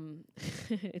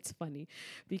it's funny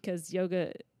because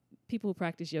people who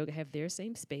practice yoga have their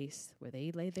same space where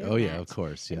they lay their mat. Yeah, of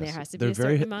course. Yes. And there has to be a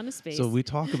certain amount of space. So we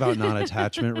talk about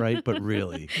non-attachment, right? But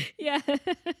really, yeah,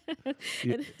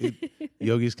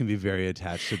 yogis can be very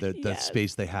attached to the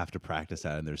space they have to practice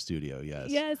at in their studio. Yes.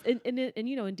 Yes, and in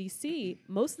DC,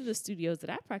 most of the studios that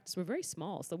I practiced were very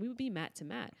small, so we would be mat to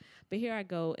mat. But here I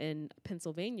go in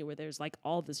Pennsylvania where there's like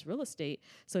all this real estate.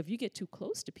 So if you get too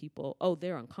close to people,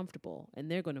 they're uncomfortable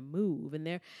and they're going to move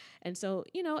and so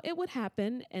it would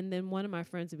happen. And then one of my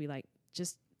friends would be like,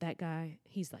 just that guy,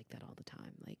 he's like that all the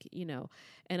time. Like,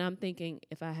 and I'm thinking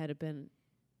if I had been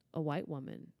a white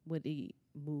woman, would he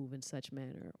move in such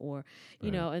manner? Or,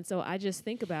 and so I just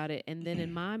think about it. And then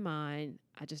in my mind,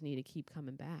 I just need to keep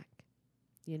coming back,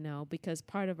 because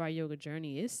part of our yoga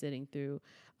journey is sitting through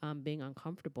being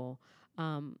uncomfortable.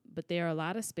 But there are a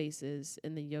lot of spaces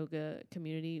in the yoga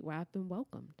community where I've been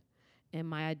welcomed and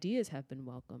my ideas have been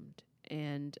welcomed.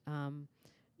 And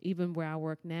even where I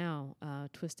work now,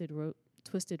 Twisted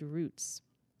Roots,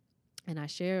 and I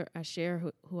share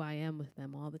who I am with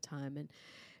them all the time. And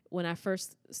when I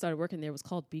first started working there, it was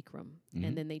called Bikram,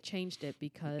 and then they changed it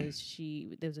because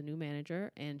there was a new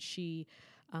manager, and she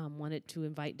wanted to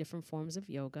invite different forms of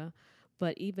yoga,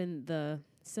 but even the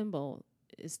symbol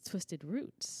is Twisted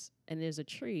Roots, and there's a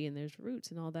tree and there's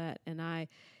roots and all that, and I'm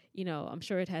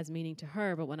sure it has meaning to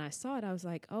her, but when I saw it, I was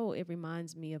like, oh, it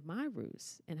reminds me of my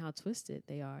roots and how twisted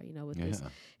they are, with this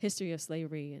history of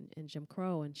slavery and Jim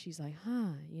Crow. And she's like,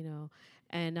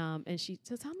 and she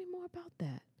said, tell me more about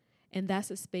that. And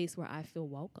that's a space where I feel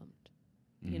welcomed,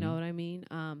 You know what I mean?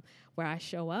 Where I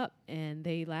show up and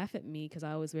they laugh at me because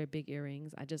I always wear big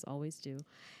earrings. I just always do.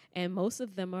 And most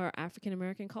of them are African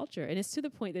American culture. And it's to the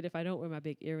point that if I don't wear my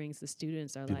big earrings, the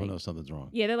students are People like, know something's wrong.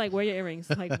 yeah, they're like, where are your earrings?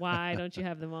 Like, why don't you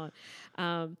have them on?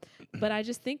 But I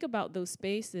just think about those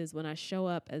spaces when I show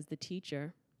up as the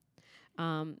teacher,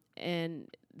 and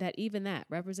that even that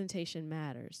representation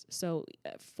matters. So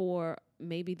for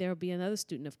maybe there'll be another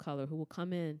student of color who will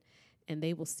come in and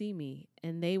they will see me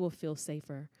and they will feel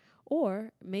safer.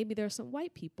 Or maybe there are some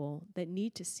white people that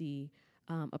need to see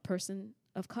a person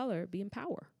of color be in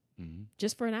power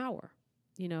just for an hour,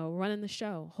 you know, running the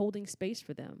show, holding space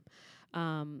for them,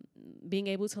 being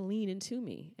able to lean into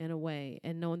me in a way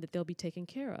and knowing that they'll be taken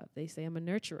care of. They say I'm a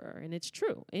nurturer, and it's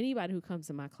true. Anybody who comes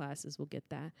to my classes will get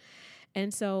that.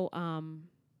 And so,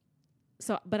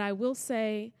 but I will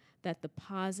say that the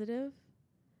positive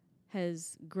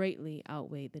has greatly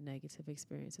outweighed the negative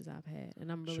experiences I've had,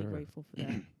 and I'm really grateful for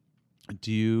that. I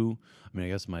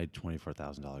guess my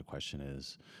 $24,000 question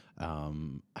is,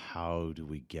 how do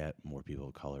we get more people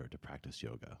of color to practice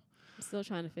yoga? I'm still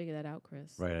trying to figure that out,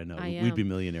 Chris. Right, I know. We'd be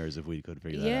millionaires if we could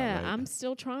figure that out. Yeah, right? I'm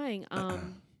still trying.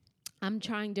 I'm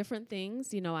trying different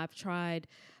things. You know, I've tried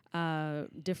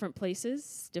different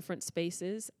places, different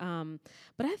spaces.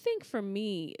 But I think for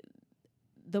me,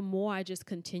 the more I just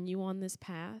continue on this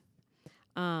path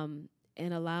and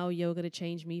allow yoga to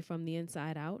change me from the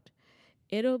inside out,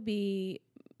 it'll be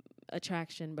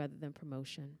attraction rather than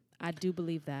promotion. I do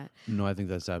believe that. No, I think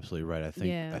that's absolutely right. I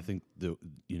think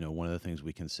one of the things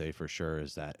we can say for sure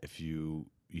is that if you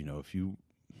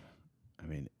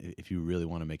really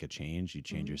want to make a change, you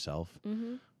change yourself.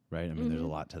 Right. I mean, there's a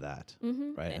lot to that.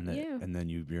 Right. And then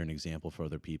you're an example for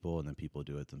other people, and then people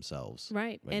do it themselves.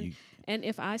 Right. And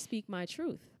if I speak my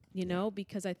truth, you know,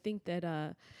 because I think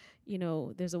that,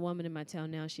 there's a woman in my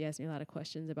town now, she asks me a lot of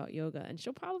questions about yoga, and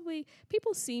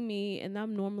people see me, and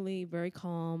I'm normally very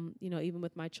calm, you know, even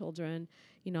with my children,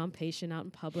 you know, I'm patient out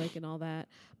in public and all that.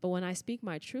 But when I speak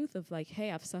my truth of like,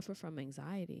 hey, I've suffered from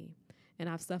anxiety and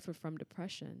I've suffered from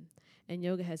depression, and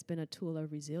yoga has been a tool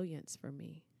of resilience for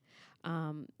me.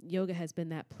 Yoga has been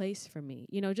that place for me,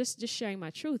 you know, just sharing my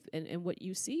truth. And what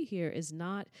you see here is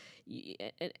not,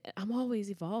 I'm always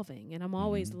evolving and I'm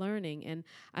always learning, and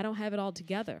I don't have it all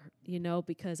together, you know,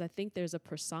 because I think there's a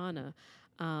persona,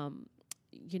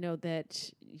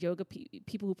 that yoga,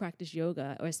 people who practice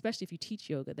yoga, or especially if you teach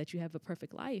yoga, that you have a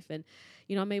perfect life. And,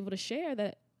 you know, I'm able to share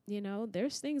that, you know,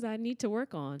 there's things I need to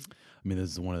work on. I mean,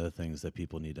 this is one of the things that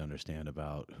people need to understand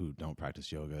about who don't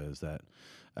practice yoga is that,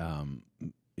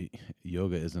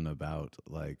 yoga isn't about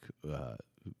like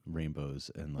rainbows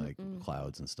and like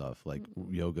clouds and stuff. Like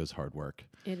yoga is hard work.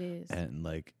 It is. And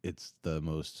like it's the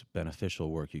most beneficial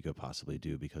work you could possibly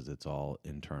do because it's all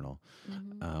internal.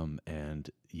 And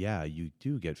yeah, you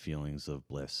do get feelings of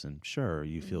bliss, and sure,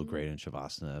 you feel great in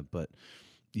Shavasana, but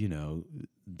you know,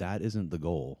 that isn't the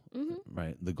goal,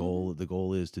 right? The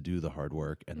goal is to do the hard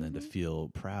work, and then to feel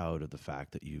proud of the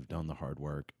fact that you've done the hard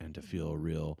work, and to feel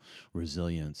real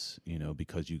resilience, you know,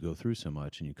 because you go through so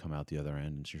much and you come out the other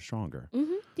end and you're stronger.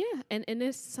 Yeah. And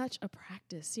it's such a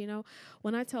practice, you know,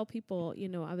 when I tell people, you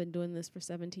know, I've been doing this for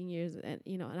 17 years and,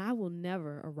 you know, and I will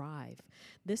never arrive.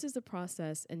 This is the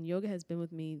process, and yoga has been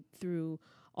with me through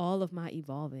all of my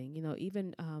evolving, you know,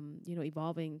 even,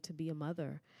 evolving to be a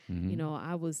mother. You know,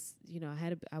 I was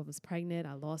pregnant,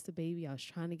 I lost a baby, I was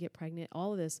trying to get pregnant,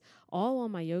 all of this, all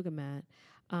on my yoga mat.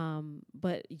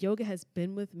 But yoga has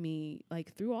been with me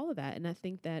like through all of that. And I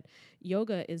think that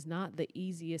yoga is not the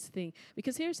easiest thing,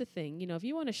 because here's the thing, you know, if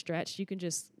you want to stretch, you can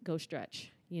just go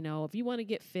stretch. You know, if you want to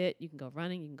get fit, you can go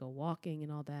running, you can go walking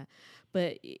and all that.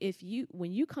 But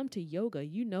when you come to yoga,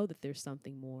 you know that there's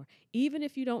something more. Even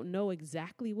if you don't know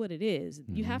exactly what it is,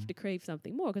 you have to crave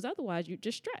something more, because otherwise you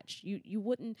just stretch. You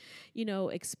wouldn't, you know,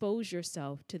 expose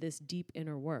yourself to this deep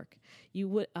inner work. You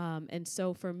would, and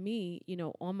so for me, you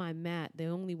know, on my mat, the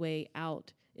only way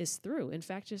out is through. In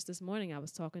fact, just this morning, I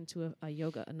was talking to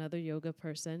another yoga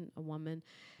person, a woman,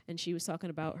 and she was talking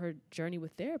about her journey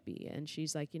with therapy. And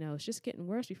she's like, you know, it's just getting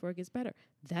worse before it gets better.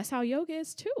 That's how yoga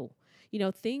is too. You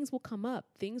know, things will come up,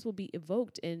 things will be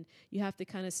evoked, and you have to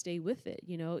kind of stay with it,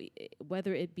 you know,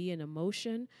 whether it be an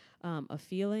emotion, a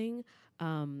feeling,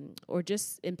 or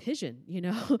just in pigeon, you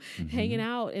know, hanging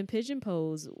out in pigeon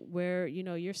pose where, you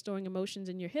know, you're storing emotions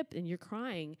in your hip and you're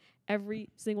crying every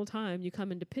single time you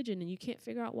come into pigeon, and you can't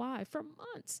figure out why for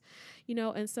months, you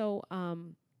know. And so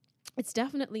it's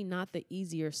definitely not the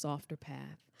easier, softer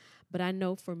path, but I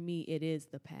know for me it is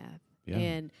the path. Yeah.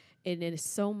 And it is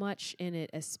so much in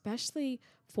it, especially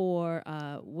for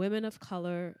women of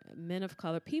color, men of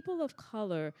color, people of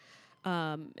color.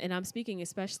 and I'm speaking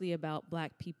especially about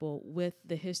Black people with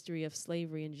the history of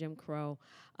slavery and Jim Crow,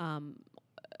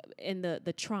 and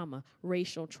the trauma,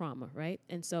 racial trauma, right?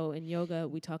 And so in yoga,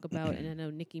 we talk about, and I know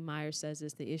Nikki Myers says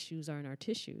this, the issues are in our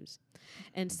tissues.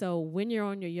 And so when you're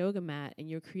on your yoga mat and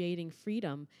you're creating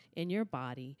freedom in your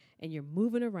body and you're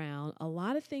moving around, a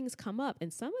lot of things come up.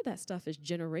 And some of that stuff is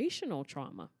generational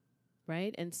trauma.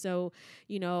 Right. And so,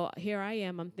 here I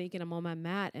am, I'm thinking I'm on my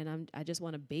mat and I just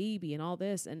want a baby and all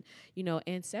this. And,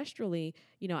 ancestrally,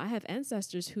 I have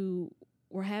ancestors who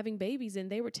were having babies and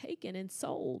they were taken and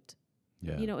sold,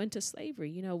 into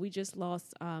slavery. We just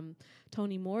lost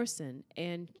Toni Morrison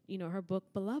and, her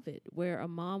book Beloved, where a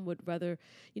mom would rather,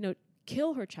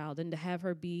 kill her child than to have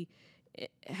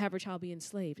her child be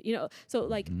enslaved. So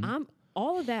like I'm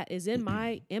all of that is in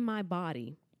my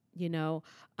body.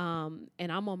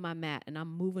 And I'm on my mat and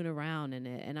I'm moving around in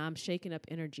it and I'm shaking up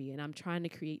energy and I'm trying to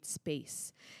create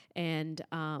space. And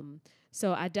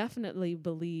so I definitely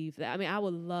believe that, I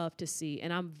would love to see,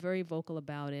 and I'm very vocal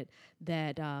about it,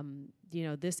 that,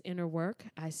 this inner work,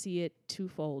 I see it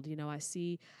twofold. I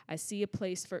see a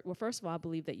place for, well, first of all, I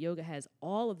believe that yoga has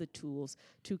all of the tools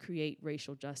to create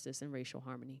racial justice and racial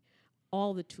harmony.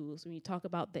 All the tools. When you talk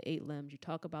about the 8 limbs, you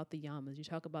talk about the yamas, you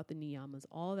talk about the niyamas,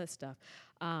 all that stuff.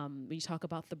 When you talk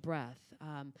about the breath,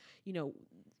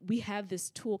 we have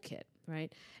this toolkit,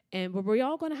 right? And we're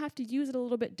all going to have to use it a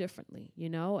little bit differently,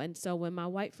 And so when my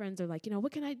white friends are like,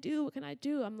 what can I do? What can I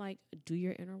do? I'm like, do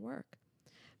your inner work.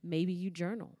 Maybe you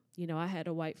journal. I had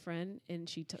a white friend and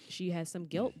she has some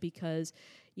guilt because,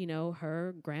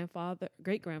 her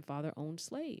great-grandfather owned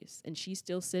slaves and she's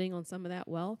still sitting on some of that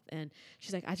wealth. And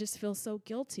she's like, I just feel so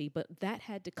guilty, but that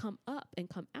had to come up and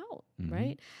come out.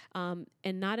 Right.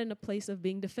 And not in a place of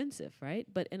being defensive. Right.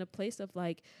 But in a place of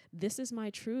like, this is my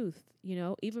truth,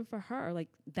 even for her, like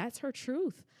that's her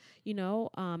truth,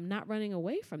 not running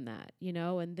away from that,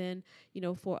 and then,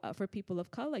 for people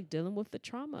of color, like dealing with the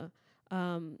trauma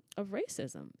of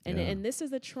racism. And this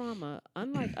is a trauma,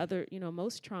 unlike other,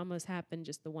 most traumas happen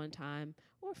just the one time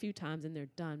or a few times and they're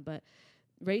done. But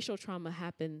racial trauma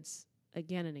happens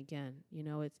again and again.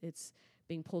 It's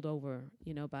being pulled over,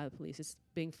 by the police. It's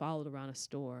being followed around a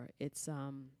store. It's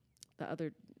the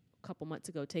other couple months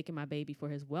ago taking my baby for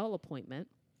his well appointment.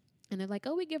 And they're like,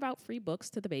 oh, we give out free books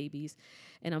to the babies.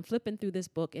 And I'm flipping through this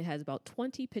book. It has about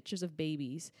 20 pictures of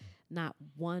babies, not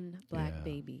one Black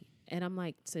baby. And I'm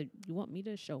like, so you want me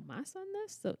to show my son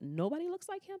this so nobody looks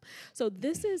like him? So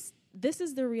this is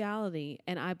the reality.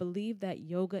 And I believe that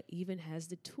yoga even has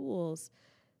the tools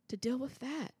to deal with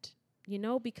that,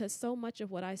 because so much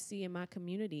of what I see in my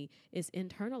community is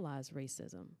internalized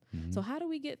racism. So how do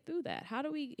we get through that? How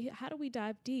do we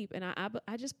dive deep? And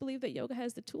I just believe that yoga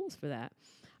has the tools for that.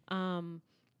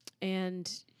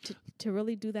 And to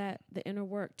really do the inner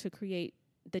work to create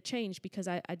the change, because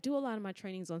I do a lot of my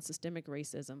trainings on systemic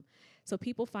racism. So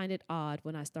people find it odd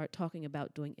when I start talking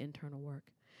about doing internal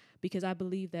work, because I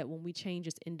believe that when we change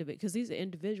as individuals, because these are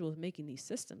individuals making these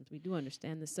systems, we do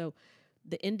understand this. So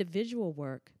the individual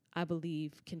work, I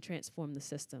believe, can transform the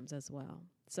systems as well.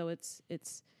 So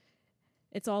it's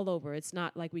all over. It's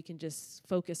not like we can just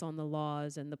focus on the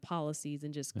laws and the policies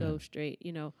and just go straight,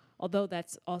 although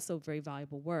that's also very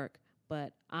valuable work.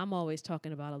 But I'm always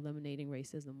talking about eliminating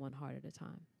racism one heart at a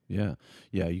time. Yeah.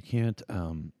 You can't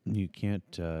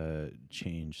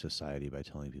change society by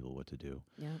telling people what to do.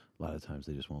 Yeah. A lot of times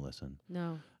they just won't listen.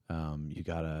 No. You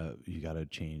gotta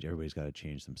change. Everybody's got to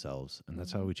change themselves, and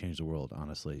that's how we change the world.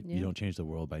 Honestly, you don't change the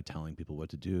world by telling people what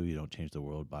to do. You don't change the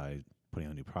world by putting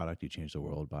out a new product. You change the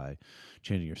world by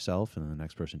changing yourself, and then the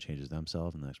next person changes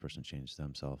themselves, and the next person changes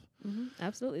themselves.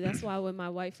 Absolutely. That's why when my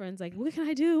white friends like, what can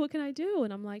I do? What can I do?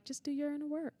 And I'm like, just do your inner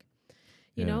work.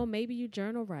 You know, maybe you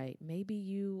journal write. Maybe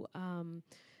you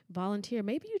volunteer.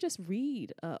 Maybe you just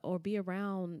read or be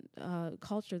around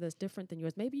culture that's different than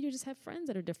yours. Maybe you just have friends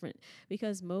that are different,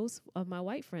 because most of my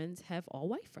white friends have all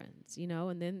white friends,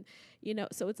 and then,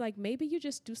 so it's like maybe you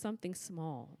just do something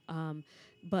small,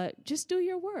 but just do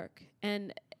your work.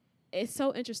 And it's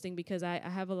so interesting because I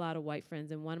have a lot of white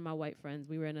friends, and one of my white friends,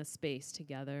 we were in a space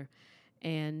together,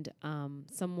 and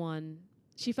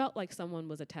she felt like someone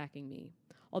was attacking me.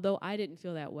 Although I didn't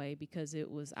feel that way, because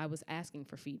I was asking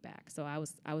for feedback, so I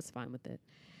was fine with it.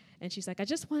 And she's like, I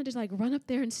just wanted to like run up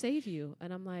there and save you,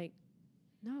 and I'm like,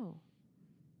 no,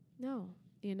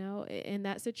 in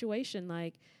that situation,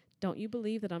 like, don't you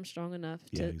believe that I'm strong enough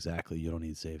to? Yeah, exactly. You don't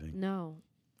need saving. No.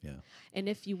 Yeah. And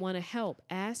if you want to help,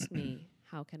 ask me,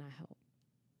 how can I help?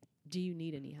 Do you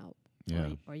need any help?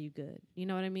 Yeah. Are you good? You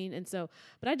know what I mean? And so,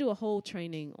 but I do a whole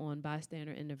training on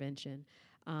bystander intervention.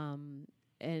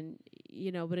 And,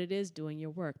 but it is doing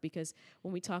your work, because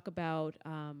when we talk about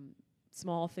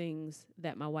small things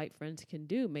that my white friends can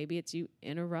do. Maybe it's you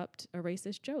interrupt a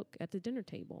racist joke at the dinner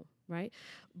table, right?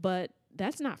 But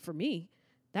that's not for me.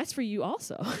 That's for you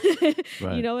also.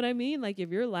 Right. You know what I mean? Like if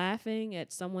you're laughing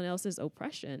at someone else's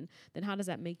oppression, then how does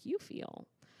that make you feel?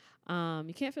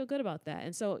 You can't feel good about that.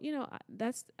 And so,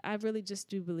 I really just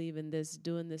do believe in this,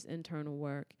 doing this internal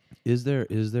work. Is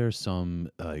there some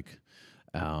like,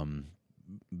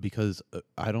 because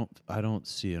I don't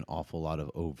see an awful lot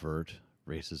of overt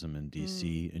racism in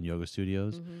DC in yoga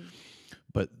studios,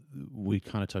 but we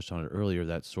kind of touched on it earlier.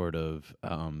 That sort of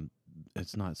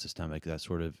it's not systemic. That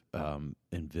sort of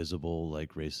invisible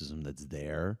like racism that's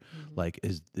there. Like,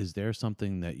 is there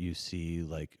something that you see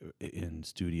like in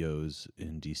studios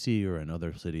in DC or in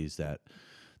other cities that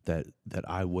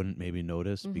I wouldn't maybe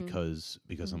notice because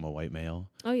I'm a white male?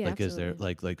 Oh yeah, like absolutely. Is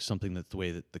there like something that the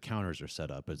way that the counters are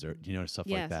set up? Is there stuff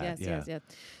like that? Yes.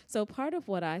 So part of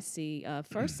what I see,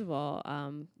 first of all,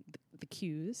 the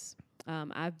cues.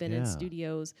 I've been in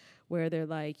studios where they're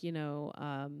like,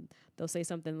 they'll say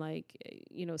something like,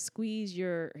 squeeze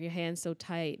your hands so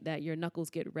tight that your knuckles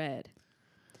get red.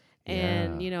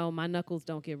 And, my knuckles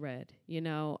don't get red,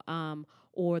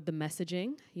 or the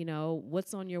messaging,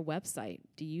 what's on your website?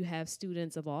 Do you have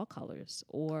students of all colors?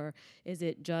 Or is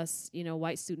it just,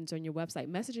 white students on your website?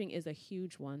 Messaging is a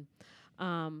huge one.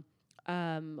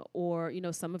 Or,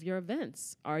 some of your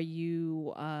events. Are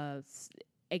you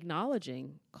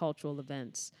acknowledging cultural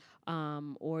events?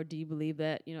 Or do you believe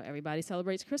that, everybody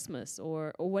celebrates Christmas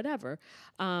or whatever?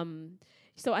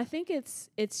 So I think it's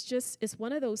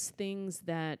one of those things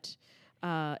that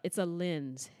it's a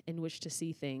lens in which to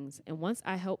see things. And once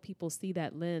I help people see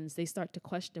that lens, they start to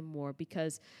question more,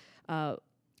 because a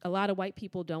lot of white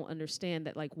people don't understand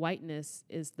that like whiteness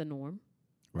is the norm.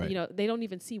 Right. They don't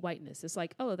even see whiteness. It's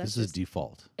like, oh, that's this is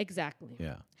default. Exactly.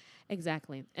 Yeah.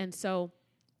 Exactly. And so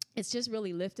it's just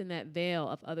really lifting that veil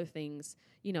of other things,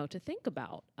 to think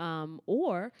about,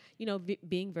 or,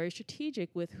 being very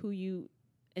strategic with who you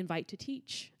invite to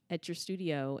teach at your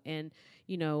studio. And,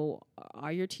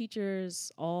 are your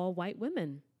teachers all white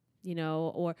women,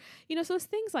 or, so it's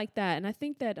things like that. And I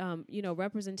think that,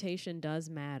 representation does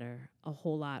matter a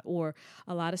whole lot. Or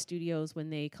a lot of studios, when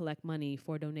they collect money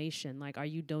for donation, like, are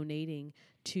you donating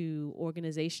to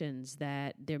organizations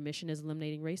that their mission is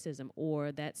eliminating racism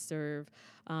or that serve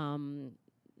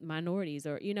minorities,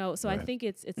 or, so Right. I think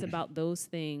it's about those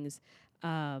things.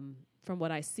 From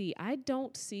what I see, I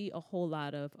don't see a whole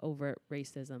lot of overt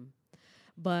racism,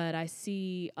 but I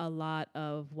see a lot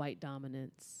of white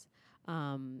dominance.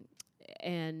 And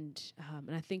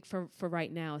I think for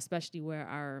right now, especially where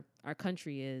our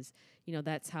country is,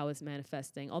 that's how it's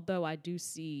manifesting. Although I do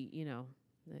see,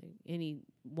 any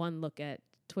one look at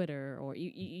Twitter, or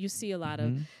you see a lot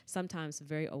of sometimes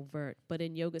very overt, but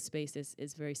in yoga space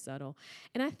it's very subtle.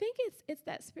 And I think it's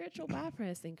that spiritual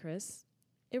bypassing, Chris.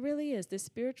 It really is. This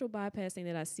spiritual bypassing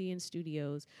that I see in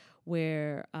studios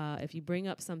where if you bring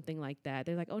up something like that,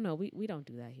 they're like, oh, no, we don't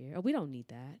do that here. Or we don't need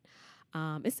that.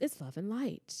 It's love and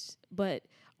light. But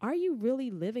are you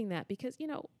really living that? Because,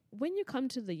 when you come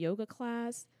to the yoga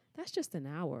class, that's just an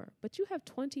hour. But you have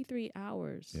 23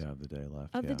 hours of the day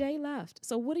left. the day left.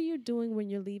 So what are you doing when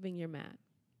you're leaving your mat?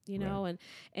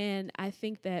 And I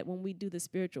think that when we do the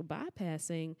spiritual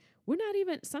bypassing,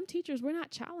 some teachers, we're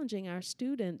not challenging our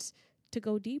students to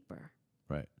go deeper.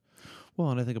 Right.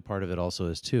 Well, and I think a part of it also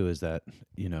is that,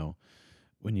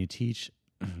 when you teach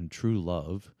true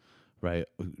love, right,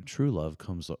 true love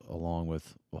comes along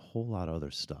with a whole lot of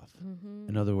other stuff.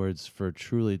 In other words, for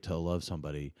truly to love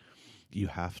somebody, you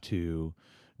have to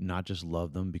not just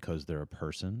love them because they're a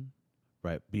person,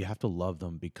 right, but you have to love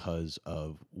them because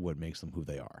of what makes them who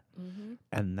they are.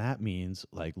 And that means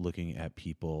like looking at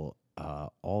people,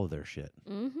 all of their shit.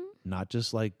 Not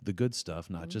just like the good stuff,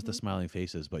 not just the smiling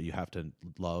faces, but you have to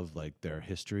love like their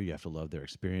history. You have to love their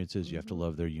experiences. You have to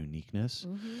love their uniqueness.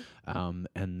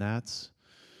 And that's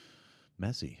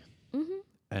messy.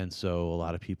 And so a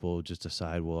lot of people just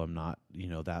decide, well, I'm not,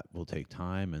 that will take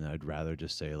time. And I'd rather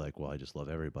just say like, well, I just love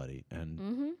everybody.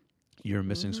 And you're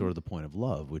missing sort of the point of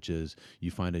love, which is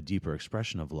you find a deeper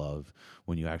expression of love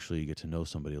when you actually get to know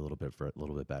somebody a little bit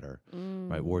better,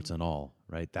 right? Warts and all,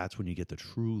 right? That's when you get the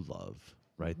true love,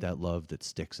 right? That love that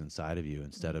sticks inside of you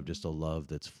instead of just a love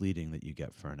that's fleeting that you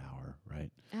get for an hour, right?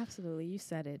 Absolutely. You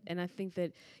said it. And I think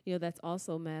that, that's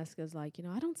also masked as like,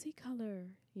 I don't see color,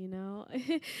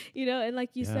 and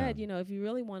like you said, if you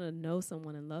really want to know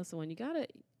someone and love someone, you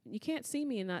can't see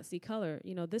me and not see color.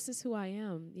 This is who I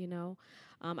am,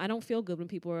 I don't feel good when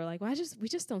people are like, well, we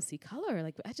just don't see color.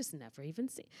 Like, I just never even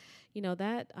see,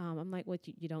 that, I'm like, what,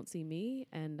 you don't see me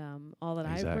and all that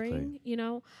I Exactly.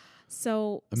 bring,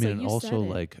 So, I mean, and you also said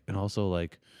it.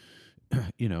 like,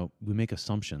 we make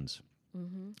assumptions,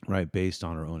 right, based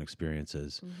on our own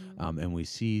experiences. And we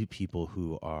see people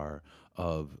who are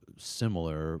of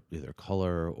similar either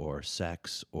color or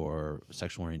sex or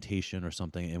sexual orientation or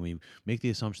something, and we make the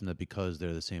assumption that because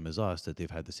they're the same as us, that they've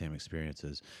had the same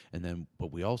experiences. And then, but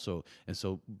we also, and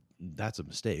so that's a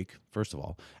mistake, first of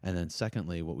all. And then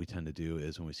secondly, what we tend to do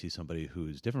is when we see somebody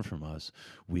who's different from us,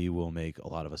 we will make a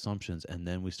lot of assumptions, and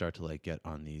then we start to like get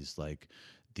on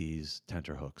these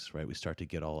tenterhooks, right? We start to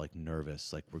get all like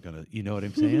nervous, like we're gonna, you know what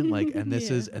I'm saying? Like, and this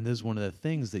is one of the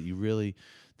things that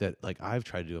that like I've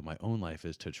tried to do in my own life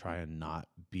is to try and not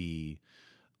be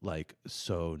like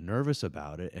so nervous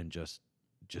about it, and just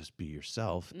be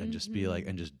yourself, and just be like,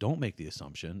 and just don't make the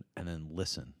assumption, and then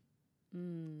listen.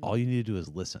 All you need to do is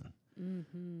listen.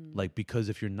 Like, because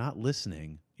if you're not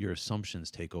listening, your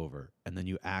assumptions take over, and then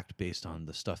you act based on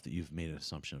the stuff that you've made an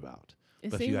assumption about.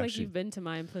 It seems like you've been to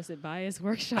my implicit bias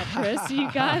workshop, Chris.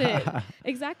 You got it.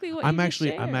 Exactly what I'm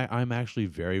actually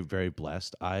very, very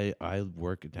blessed. I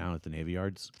work down at the Navy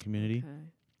Yards community.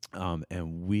 Okay.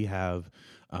 And we have,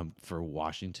 for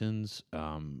Washington's,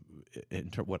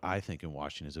 what I think in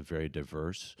Washington is a very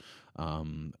diverse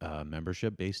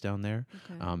membership base down there.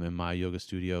 Okay. In my yoga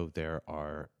studio,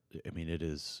 it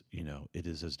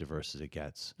is as diverse as it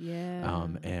gets. Yeah.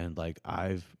 And like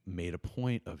I've made a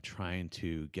point of trying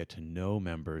to get to know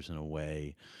members in a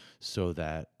way so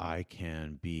that I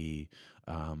can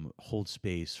hold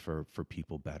space for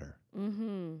people better.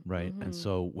 Right. And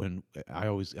so when I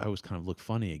always kind of look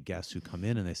funny at guests who come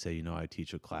in and they say, I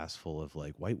teach a class full of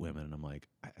like white women, and I'm like,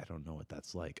 I don't know what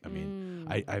that's like. I mean,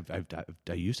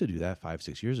 I used to do that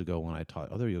 5-6 years ago when I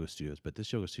taught other yoga studios, but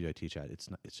this yoga studio I teach at, it's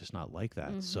just not like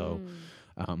that. So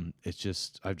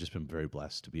I've just been very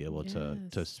blessed to be able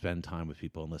to spend time with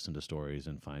people and listen to stories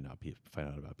and find out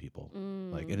about people.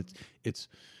 Like, and it's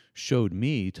showed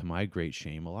me, to my great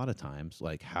shame, a lot of times,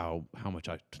 like how much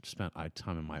I spent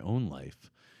time in my own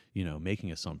life,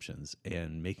 making assumptions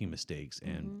and making mistakes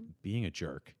and being a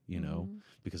jerk,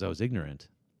 because I was ignorant.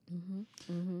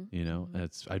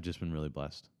 I've just been really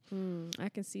blessed. I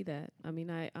can see that. I mean,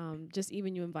 I just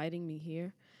even you inviting me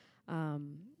here,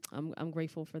 I'm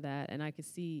grateful for that, and I can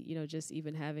see, just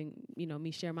even having,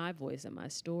 me share my voice and my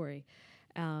story,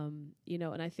 and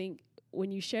I think when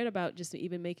you shared about just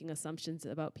even making assumptions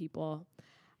about people,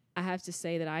 I have to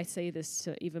say that I say this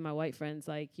to even my white friends,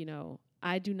 like,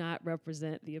 I do not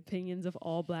represent the opinions of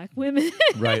all Black women.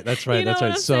 Right, that's right, that's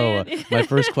right. So my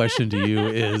first question to you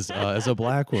is, as a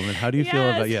Black woman, how do you feel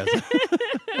about,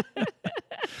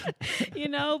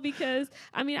 because,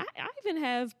 I mean, I even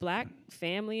have Black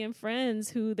family and friends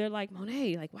who they're like,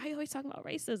 Monet, like, why are you always talking about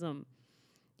racism?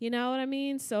 You know what I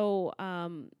mean? So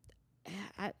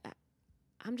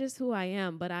I'm just who I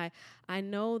am, but I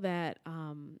know that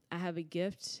I have a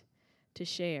gift to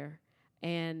share,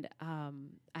 and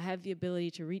I have the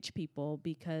ability to reach people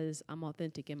because I'm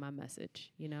authentic in my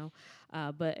message,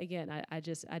 But again, I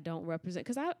don't represent,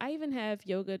 because I even have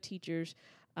yoga teachers,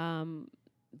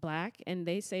 Black, and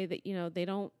they say that, they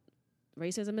don't,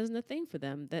 racism isn't a thing for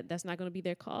them. That's not going to be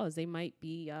their cause. They might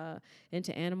be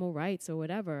into animal rights or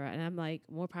whatever. And I'm like,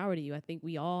 more power to you. I think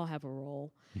we all have a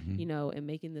role, in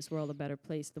making this world a better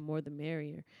place. The more, the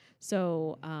merrier.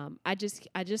 So I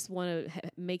just want to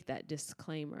make that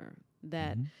disclaimer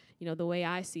that, the way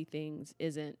I see things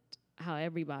isn't how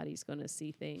everybody's going to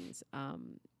see things.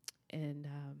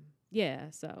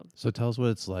 So tell us what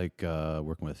it's like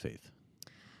working with Faith.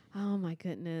 Oh my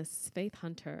goodness, Faith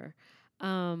Hunter.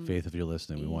 Faith, if you're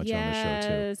listening, we want you on the show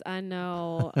too. Yes, I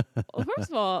know. Well, first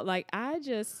of all, like, I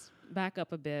just back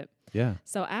up a bit. Yeah.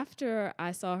 So after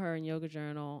I saw her in Yoga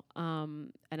Journal,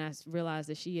 and I realized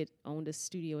that she had owned a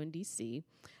studio in DC,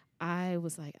 I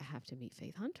was like, I have to meet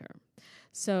Faith Hunter.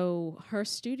 So her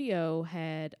studio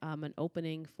had an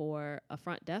opening for a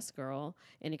front desk girl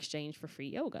in exchange for free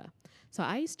yoga. So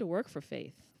I used to work for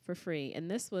Faith for free,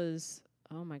 and this was,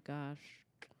 oh my gosh,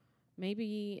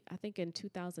 maybe I think in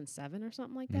 2007 or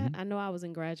something like that. I know I was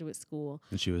in graduate school.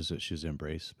 And she was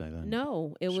Embrace back then?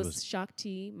 No, it was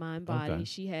Shakti Mind Body. Okay.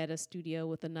 She had a studio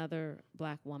with another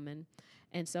Black woman.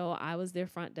 And so I was their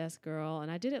front desk girl,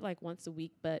 and I did it like once a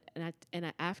week. But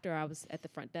after I was at the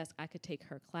front desk, I could take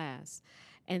her class,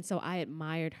 and so I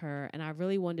admired her, and I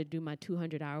really wanted to do my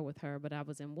 200-hour with her. But I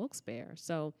was in Wilkes-Barre,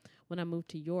 so when I moved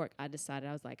to York, I decided,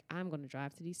 I was like, I'm going to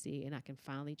drive to DC, and I can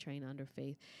finally train under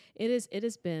Faith. It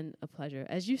has been a pleasure,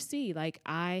 as you see. Like,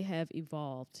 I have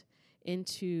evolved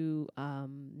into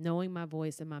knowing my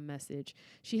voice and my message.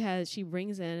 She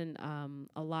brings in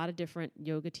a lot of different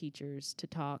yoga teachers to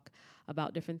talk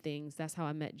about different things. That's how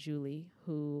I met Julie,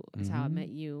 who is how I met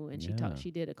you. And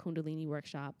she did a Kundalini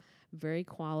workshop, very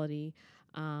quality.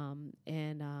 Hari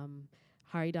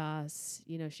Das,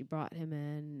 she brought him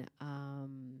in.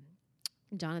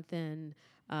 Jonathan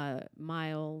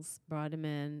Miles brought him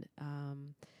in.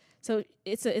 So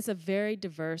it's a very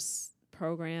diverse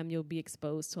program. You'll be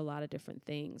exposed to a lot of different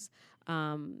things.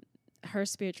 Her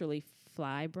Spiritually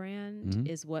Fly brand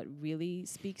is what really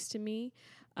speaks to me,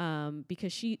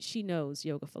 because she knows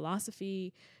yoga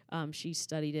philosophy. She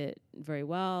studied it very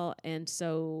well, and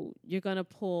so you're gonna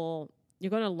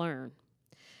learn,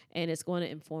 and it's going to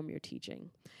inform your teaching.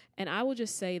 And I will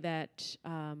just say that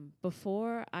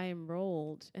before I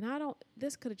enrolled, and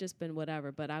this could have just been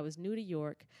whatever, but I was new to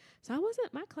York, so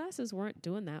my classes weren't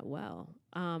doing that well.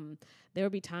 There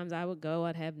would be times I would go,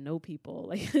 I'd have no people.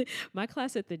 Like my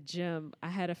class at the gym, I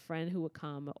had a friend who would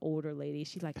come, an older lady.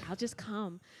 She's like, I'll just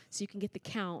come so you can get the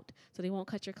count so they won't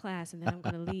cut your class, and then I'm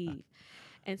going to leave.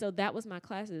 And so that was my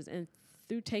classes. And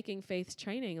through taking Faith's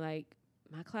training, like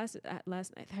my class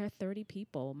last night, there were 30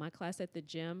 people. My class at the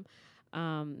gym,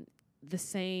 the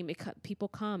same. People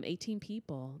come, 18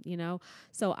 people,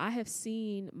 So I have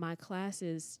seen my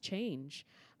classes change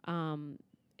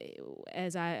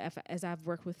as I've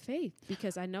worked with Faith,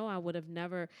 because I know I would have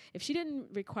never, if she didn't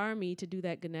require me to do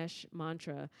that Ganesh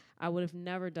mantra, I would have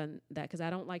never done that, because I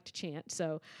don't like to chant.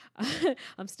 So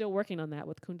I'm still working on that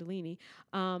with Kundalini.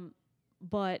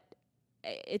 But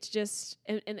it's just,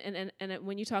 and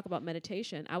when you talk about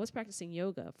meditation, I was practicing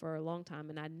yoga for a long time,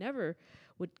 and I never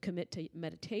would commit to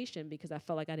meditation because I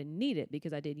felt like I didn't need it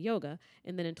because I did yoga.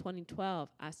 And then in 2012,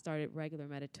 I started regular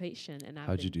meditation. And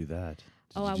how'd you do that?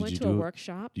 I went to a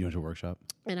workshop. You went to a workshop?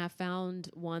 And I found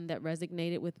one that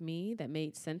resonated with me, that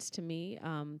made sense to me.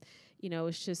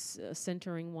 It's just a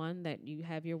centering one that you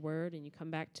have your word and you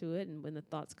come back to it, and when the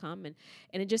thoughts come, and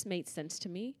it just made sense to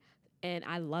me. And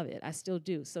I love it. I still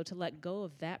do. So to let go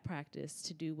of that practice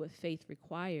to do what Faith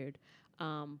required,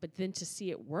 but then to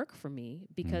see it work for me,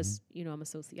 because, I'm a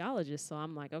sociologist. So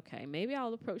I'm like, okay, maybe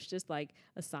I'll approach this like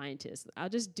a scientist. I'll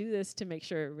just do this to make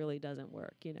sure it really doesn't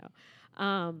work,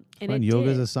 And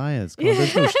yoga is a science.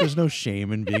 There's no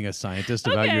shame in being a scientist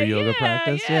about your yoga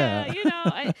practice. Yeah.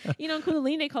 In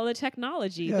Kundalini they call it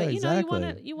technology, but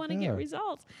exactly. you want to get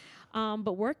results.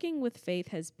 But working with Faith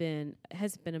has been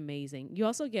amazing. You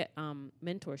also get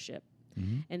mentorship.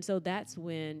 And so that's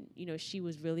when, she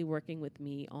was really working with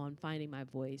me on finding my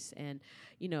voice and,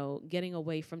 getting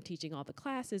away from teaching all the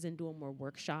classes and doing more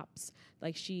workshops.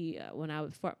 Like when I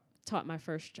taught my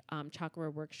first chakra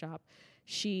workshop,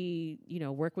 she,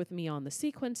 worked with me on the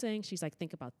sequencing. She's like,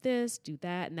 think about this, do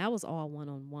that. And that was all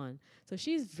one-on-one. So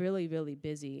she's really, really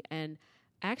busy. And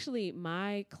actually,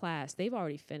 my class, they've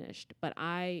already finished, but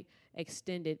I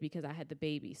extended because I had the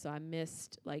baby. So I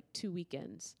missed like 2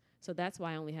 weekends. So that's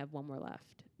why I only have one more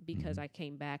left, because I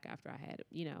came back after I had it,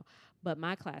 But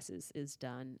my class is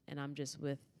done, and I'm just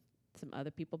with some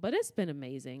other people. But it's been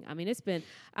amazing. I mean,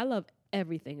 I love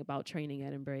everything about training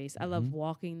at Embrace. I love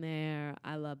walking there.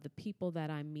 I love the people that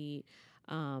I meet.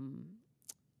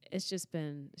 It's just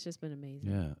been amazing.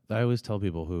 Yeah. I always tell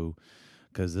people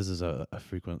because this is a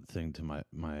frequent thing to my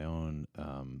own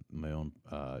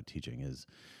teaching is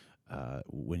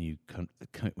when you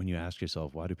ask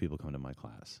yourself, why do people come to my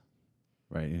class?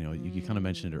 Right. You kind of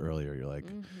mentioned it earlier. You're like,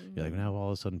 now all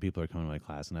of a sudden people are coming to my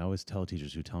class. And I always tell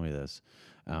teachers who tell me this,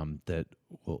 that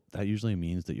usually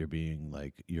means that you're being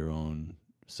like your own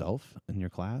self in your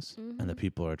class, and the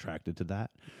people are attracted to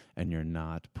that, and you're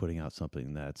not putting out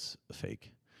something that's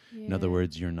fake. Yeah. In other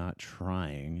words, you're not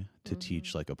trying to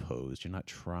teach like a pose. You're not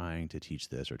trying to teach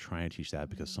this or trying to teach that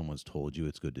because someone's told you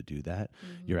it's good to do that.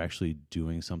 You're actually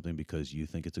doing something because you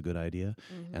think it's a good idea,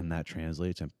 and that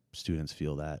translates, and students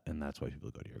feel that, and that's why people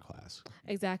go to your class.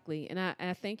 Exactly. And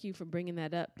I thank you for bringing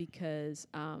that up because,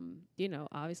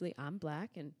 obviously I'm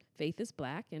Black and Faith is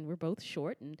Black and we're both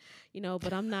short, and,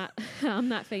 but I'm not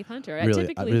Faith Hunter.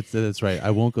 Really, that's right.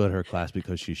 I won't go to her class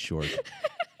because she's short.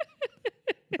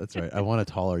 That's right. I want a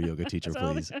taller yoga teacher,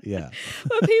 please. Yeah.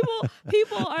 But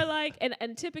people are like,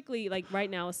 and typically, like right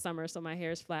now it's summer, so my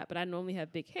hair is flat, but I normally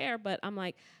have big hair, but I'm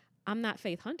like, I'm not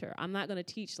Faith Hunter. I'm not going to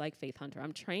teach like Faith Hunter.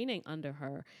 I'm training under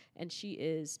her, and she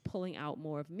is pulling out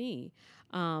more of me.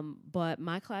 But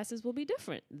my classes will be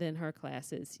different than her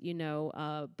classes,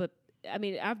 but I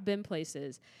mean, I've been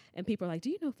places and people are like,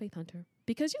 do you know Faith Hunter?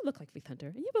 Because you look like Faith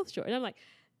Hunter and you're both short. And I'm like,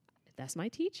 that's my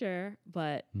teacher,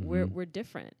 but we're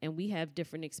different, and we have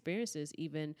different experiences,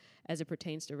 even as it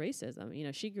pertains to racism. You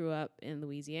know, she grew up in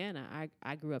Louisiana.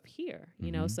 I grew up here.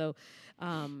 You know, so,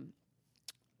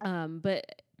 but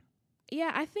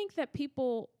yeah, I think that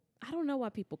people. I don't know why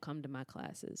people come to my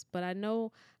classes, but I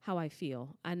know how I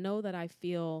feel. I know that I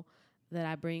feel that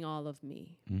I bring all of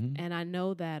me, and I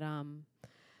know that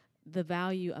the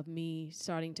value of me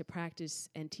starting to practice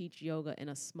and teach yoga in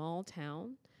a small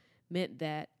town meant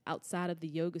that outside of the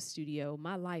yoga studio,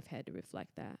 my life had to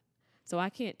reflect that. So I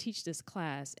can't teach this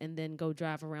class and then go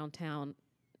drive around town,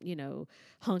 you know,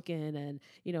 hunking and,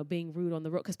 you know, being rude on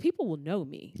the road, because people will know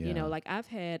me. You know, like I've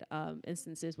had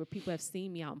instances where people have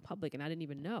seen me out in public and I didn't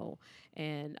even know.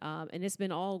 And it's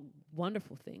been all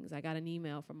wonderful things. I got an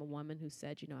email from a woman who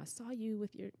said, you know, I saw you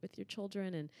with your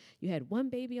children, and you had one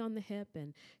baby on the hip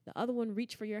and the other one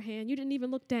reached for your hand. You didn't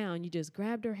even look down. You just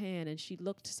grabbed her hand, and she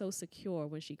looked so secure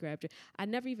when she grabbed her. I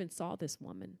never even saw this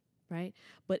woman, right?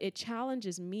 But it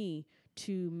challenges me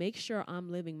to make sure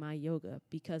I'm living my yoga,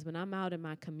 because when I'm out in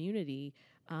my community,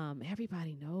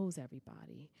 everybody knows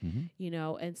everybody, you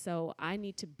know, and so I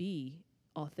need to be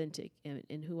authentic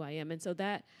in who I am. And so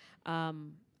that, I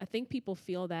think people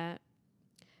feel that.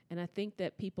 And I think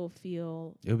that people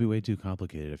feel it would be way too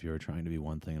complicated if you were trying to be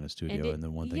one thing in a studio and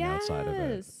then one thing outside of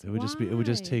it. It would it would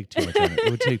just take too much.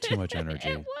 It would take too much energy.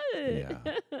 It would.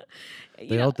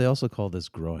 Yeah. They also call this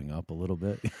growing up a little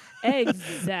bit.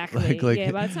 Exactly.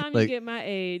 Yeah. By the time you get my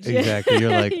age, exactly.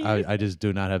 You're like, I just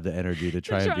do not have the energy to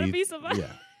try and be somebody.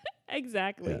 Yeah.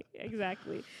 Exactly.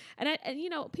 And you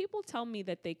know, people tell me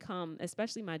that they come,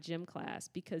 especially my gym class,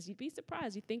 because you'd be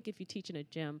surprised. You think if you teach in a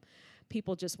gym,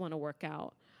 people just want to work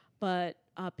out. But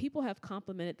people have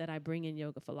complimented that I bring in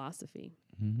yoga philosophy,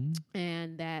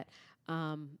 and that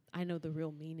I know the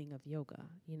real meaning of yoga,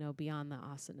 you know, beyond the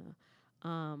asana.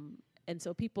 And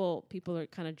so people are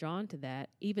kind of drawn to that,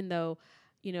 even though,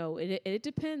 you know, it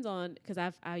depends on, because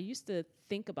I used to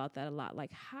think about that a lot,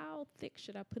 like how thick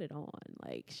should I put it on?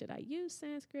 Like, should I use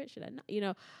Sanskrit? Should I not? You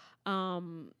know,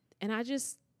 and I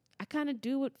kind of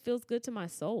do what feels good to my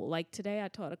soul. Like today I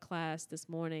taught a class this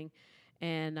morning,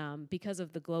 and because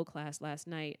of the glow class last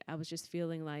night, I was just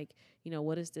feeling like, you know,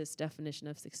 what is this definition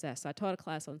of success? So I taught a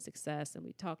class on success, and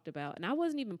we talked about, and I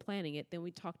wasn't even planning it. Then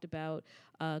we talked about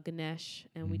Ganesh,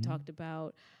 and we talked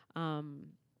about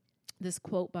this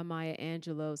quote by Maya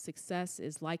Angelou: success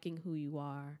is liking who you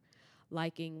are,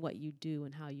 liking what you do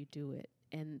and how you do it.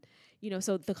 And, you know,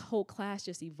 so the whole class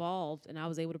just evolved, and I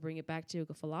was able to bring it back to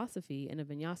yoga philosophy in a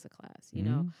vinyasa class, you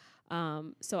know.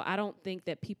 So I don't think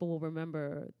that people will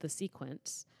remember the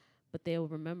sequence, but they'll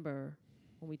remember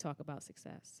when we talk about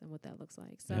success and what that looks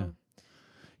like. So,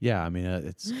 yeah, I mean,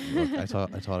 look, I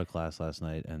taught a class last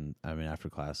night, and I mean, after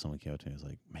class, someone came up to me and was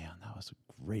like, "Man, that was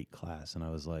a great class," and I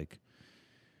was like,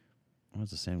 "It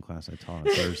was the same class I taught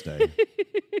on Thursday."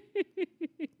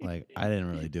 Like, I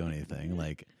didn't really do anything.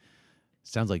 Like,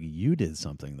 sounds like you did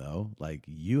something though. Like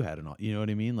you had you know what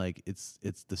I mean? Like it's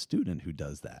the student who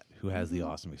does that, who has the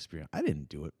awesome experience. I didn't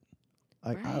do it.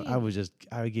 Like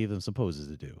I gave them some poses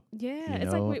to do. Yeah,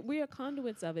 it's like we are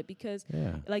conduits of it, because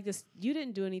like this, you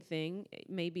didn't do anything.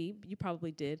 Maybe you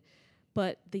probably did,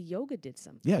 but the yoga did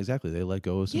something. Yeah, exactly. They let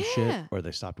go of some shit, or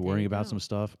they stopped worrying about some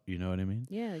stuff. You know what I mean?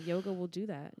 Yeah, yoga will do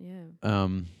that. Yeah.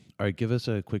 All right, give us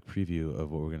a quick preview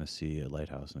of what we're going to see at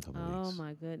Lighthouse in a couple of weeks. Oh,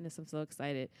 my goodness. I'm so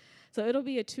excited. So it'll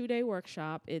be a 2-day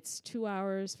workshop. It's 2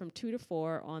 hours from 2 to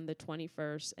 4 on the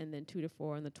 21st, and then 2 to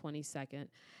 4 on the 22nd.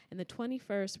 And the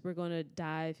 21st, we're going to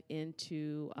dive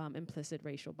into implicit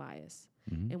racial bias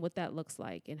and what that looks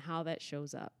like and how that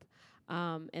shows up.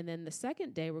 And then the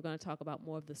second day, we're going to talk about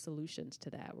more of the solutions to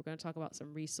that. We're going to talk about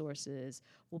some resources.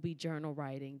 We'll be journal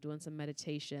writing, doing some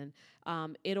meditation.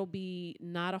 It'll be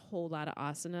not a whole lot of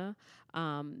asana.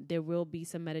 There will be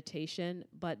some meditation,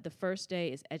 but the first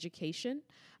day is education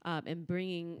and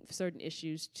bringing certain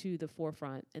issues to the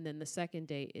forefront. And then the second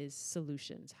day is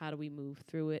solutions. How do we move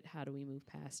through it? How do we move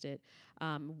past it?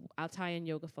 I'll tie in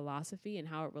yoga philosophy and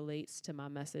how it relates to my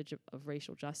message of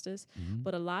racial justice.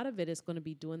 But a lot of it is going to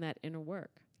be doing that inner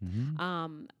work.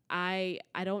 I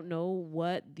don't know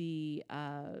what the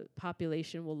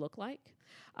population will look like.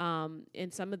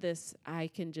 And some of this,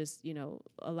 I can just, you know,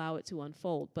 allow it to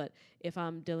unfold. But if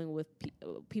I'm dealing with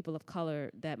people of color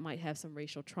that might have some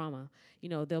racial trauma, you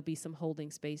know, there'll be some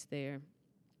holding space there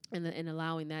and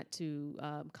allowing that to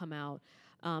come out.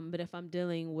 But if I'm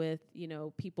dealing with, you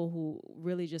know, people who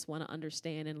really just want to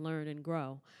understand and learn and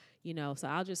grow, you know, so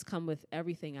I'll just come with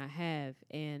everything I have.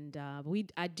 And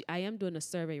I am doing a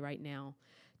survey right now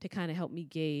to kind of help me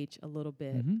gauge a little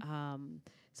bit.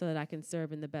 so that I can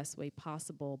serve in the best way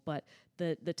possible. But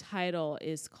the title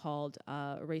is called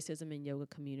Racism in Yoga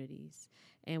Communities,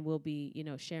 and we'll be,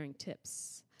 sharing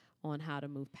tips on how to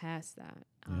move past that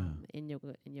in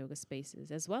yoga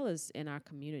spaces as well as in our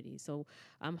community. So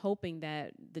I'm hoping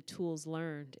that the tools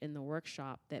learned in the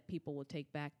workshop that people will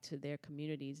take back to their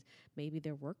communities, maybe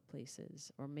their workplaces,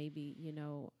 or maybe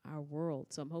our world.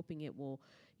 So I'm hoping it will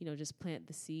just plant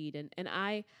the seed. And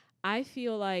I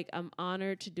feel like I'm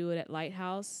honored to do it at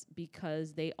Lighthouse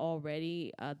because they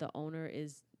already the owner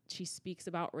she speaks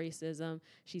about racism.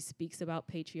 She speaks about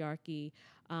patriarchy.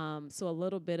 So a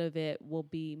little bit of it will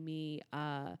be me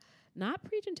not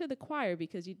preaching to the choir,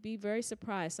 because you'd be very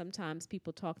surprised. Sometimes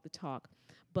people talk the talk,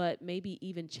 but maybe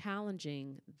even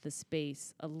challenging the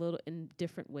space a little in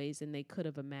different ways than they could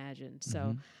have imagined.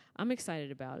 So I'm excited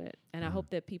about it. And I hope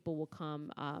that people will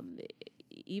come,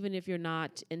 even if you're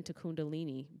not into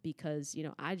Kundalini, because,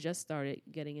 I just started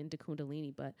getting into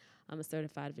Kundalini, but I'm a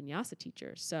certified Vinyasa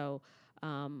teacher. So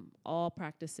all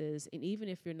practices, and even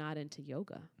if you're not into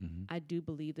yoga, I do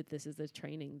believe that this is a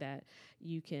training that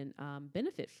you can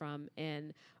benefit from.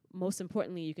 And most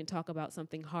importantly, you can talk about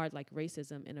something hard like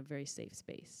racism in a very safe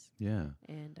space. Yeah.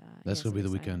 And that's going to be the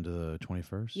weekend, the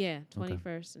 21st? Yeah,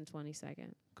 21st and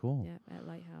 22nd. Cool. Yeah, at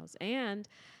Lighthouse. And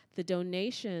the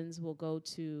donations will go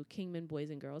to Kingman Boys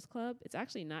and Girls Club. It's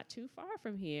actually not too far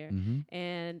from here.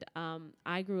 And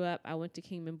I went to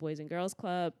Kingman Boys and Girls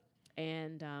Club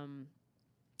and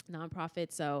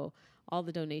nonprofit. So all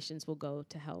the donations will go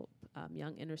to help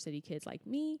young inner city kids like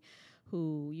me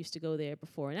who used to go there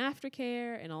before and after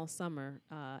care and all summer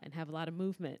and have a lot of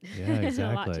movement. Yeah, exactly.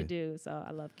 And a lot to do. So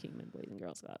I love Kingman Boys and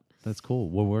Girls Club. That's cool.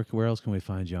 Well, where else can we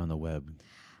find you on the web?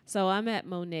 So I'm at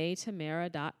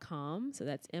MoneaTamara.com. So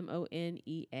that's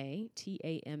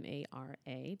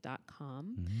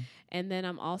MoneaTamara.com. And then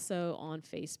I'm also on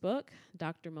Facebook,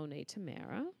 Dr. Monet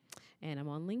Tamara. And I'm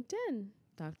on LinkedIn,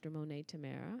 Dr. Monet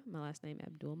Tamara. My last name,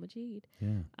 Abdul Majid.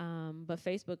 Yeah. But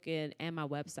Facebook and my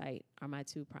website are my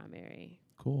two primary.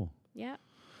 Cool. Yeah.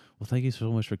 Well, thank you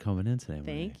so much for coming in today,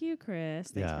 Monet. Thank you, Chris.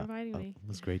 Thanks for inviting me. It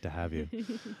was great to have you.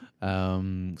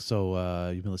 So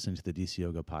you've been listening to the DC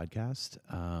Yoga podcast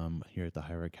here at the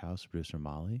High Rick House, producer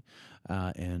Molly.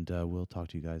 And we'll talk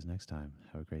to you guys next time.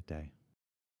 Have a great day.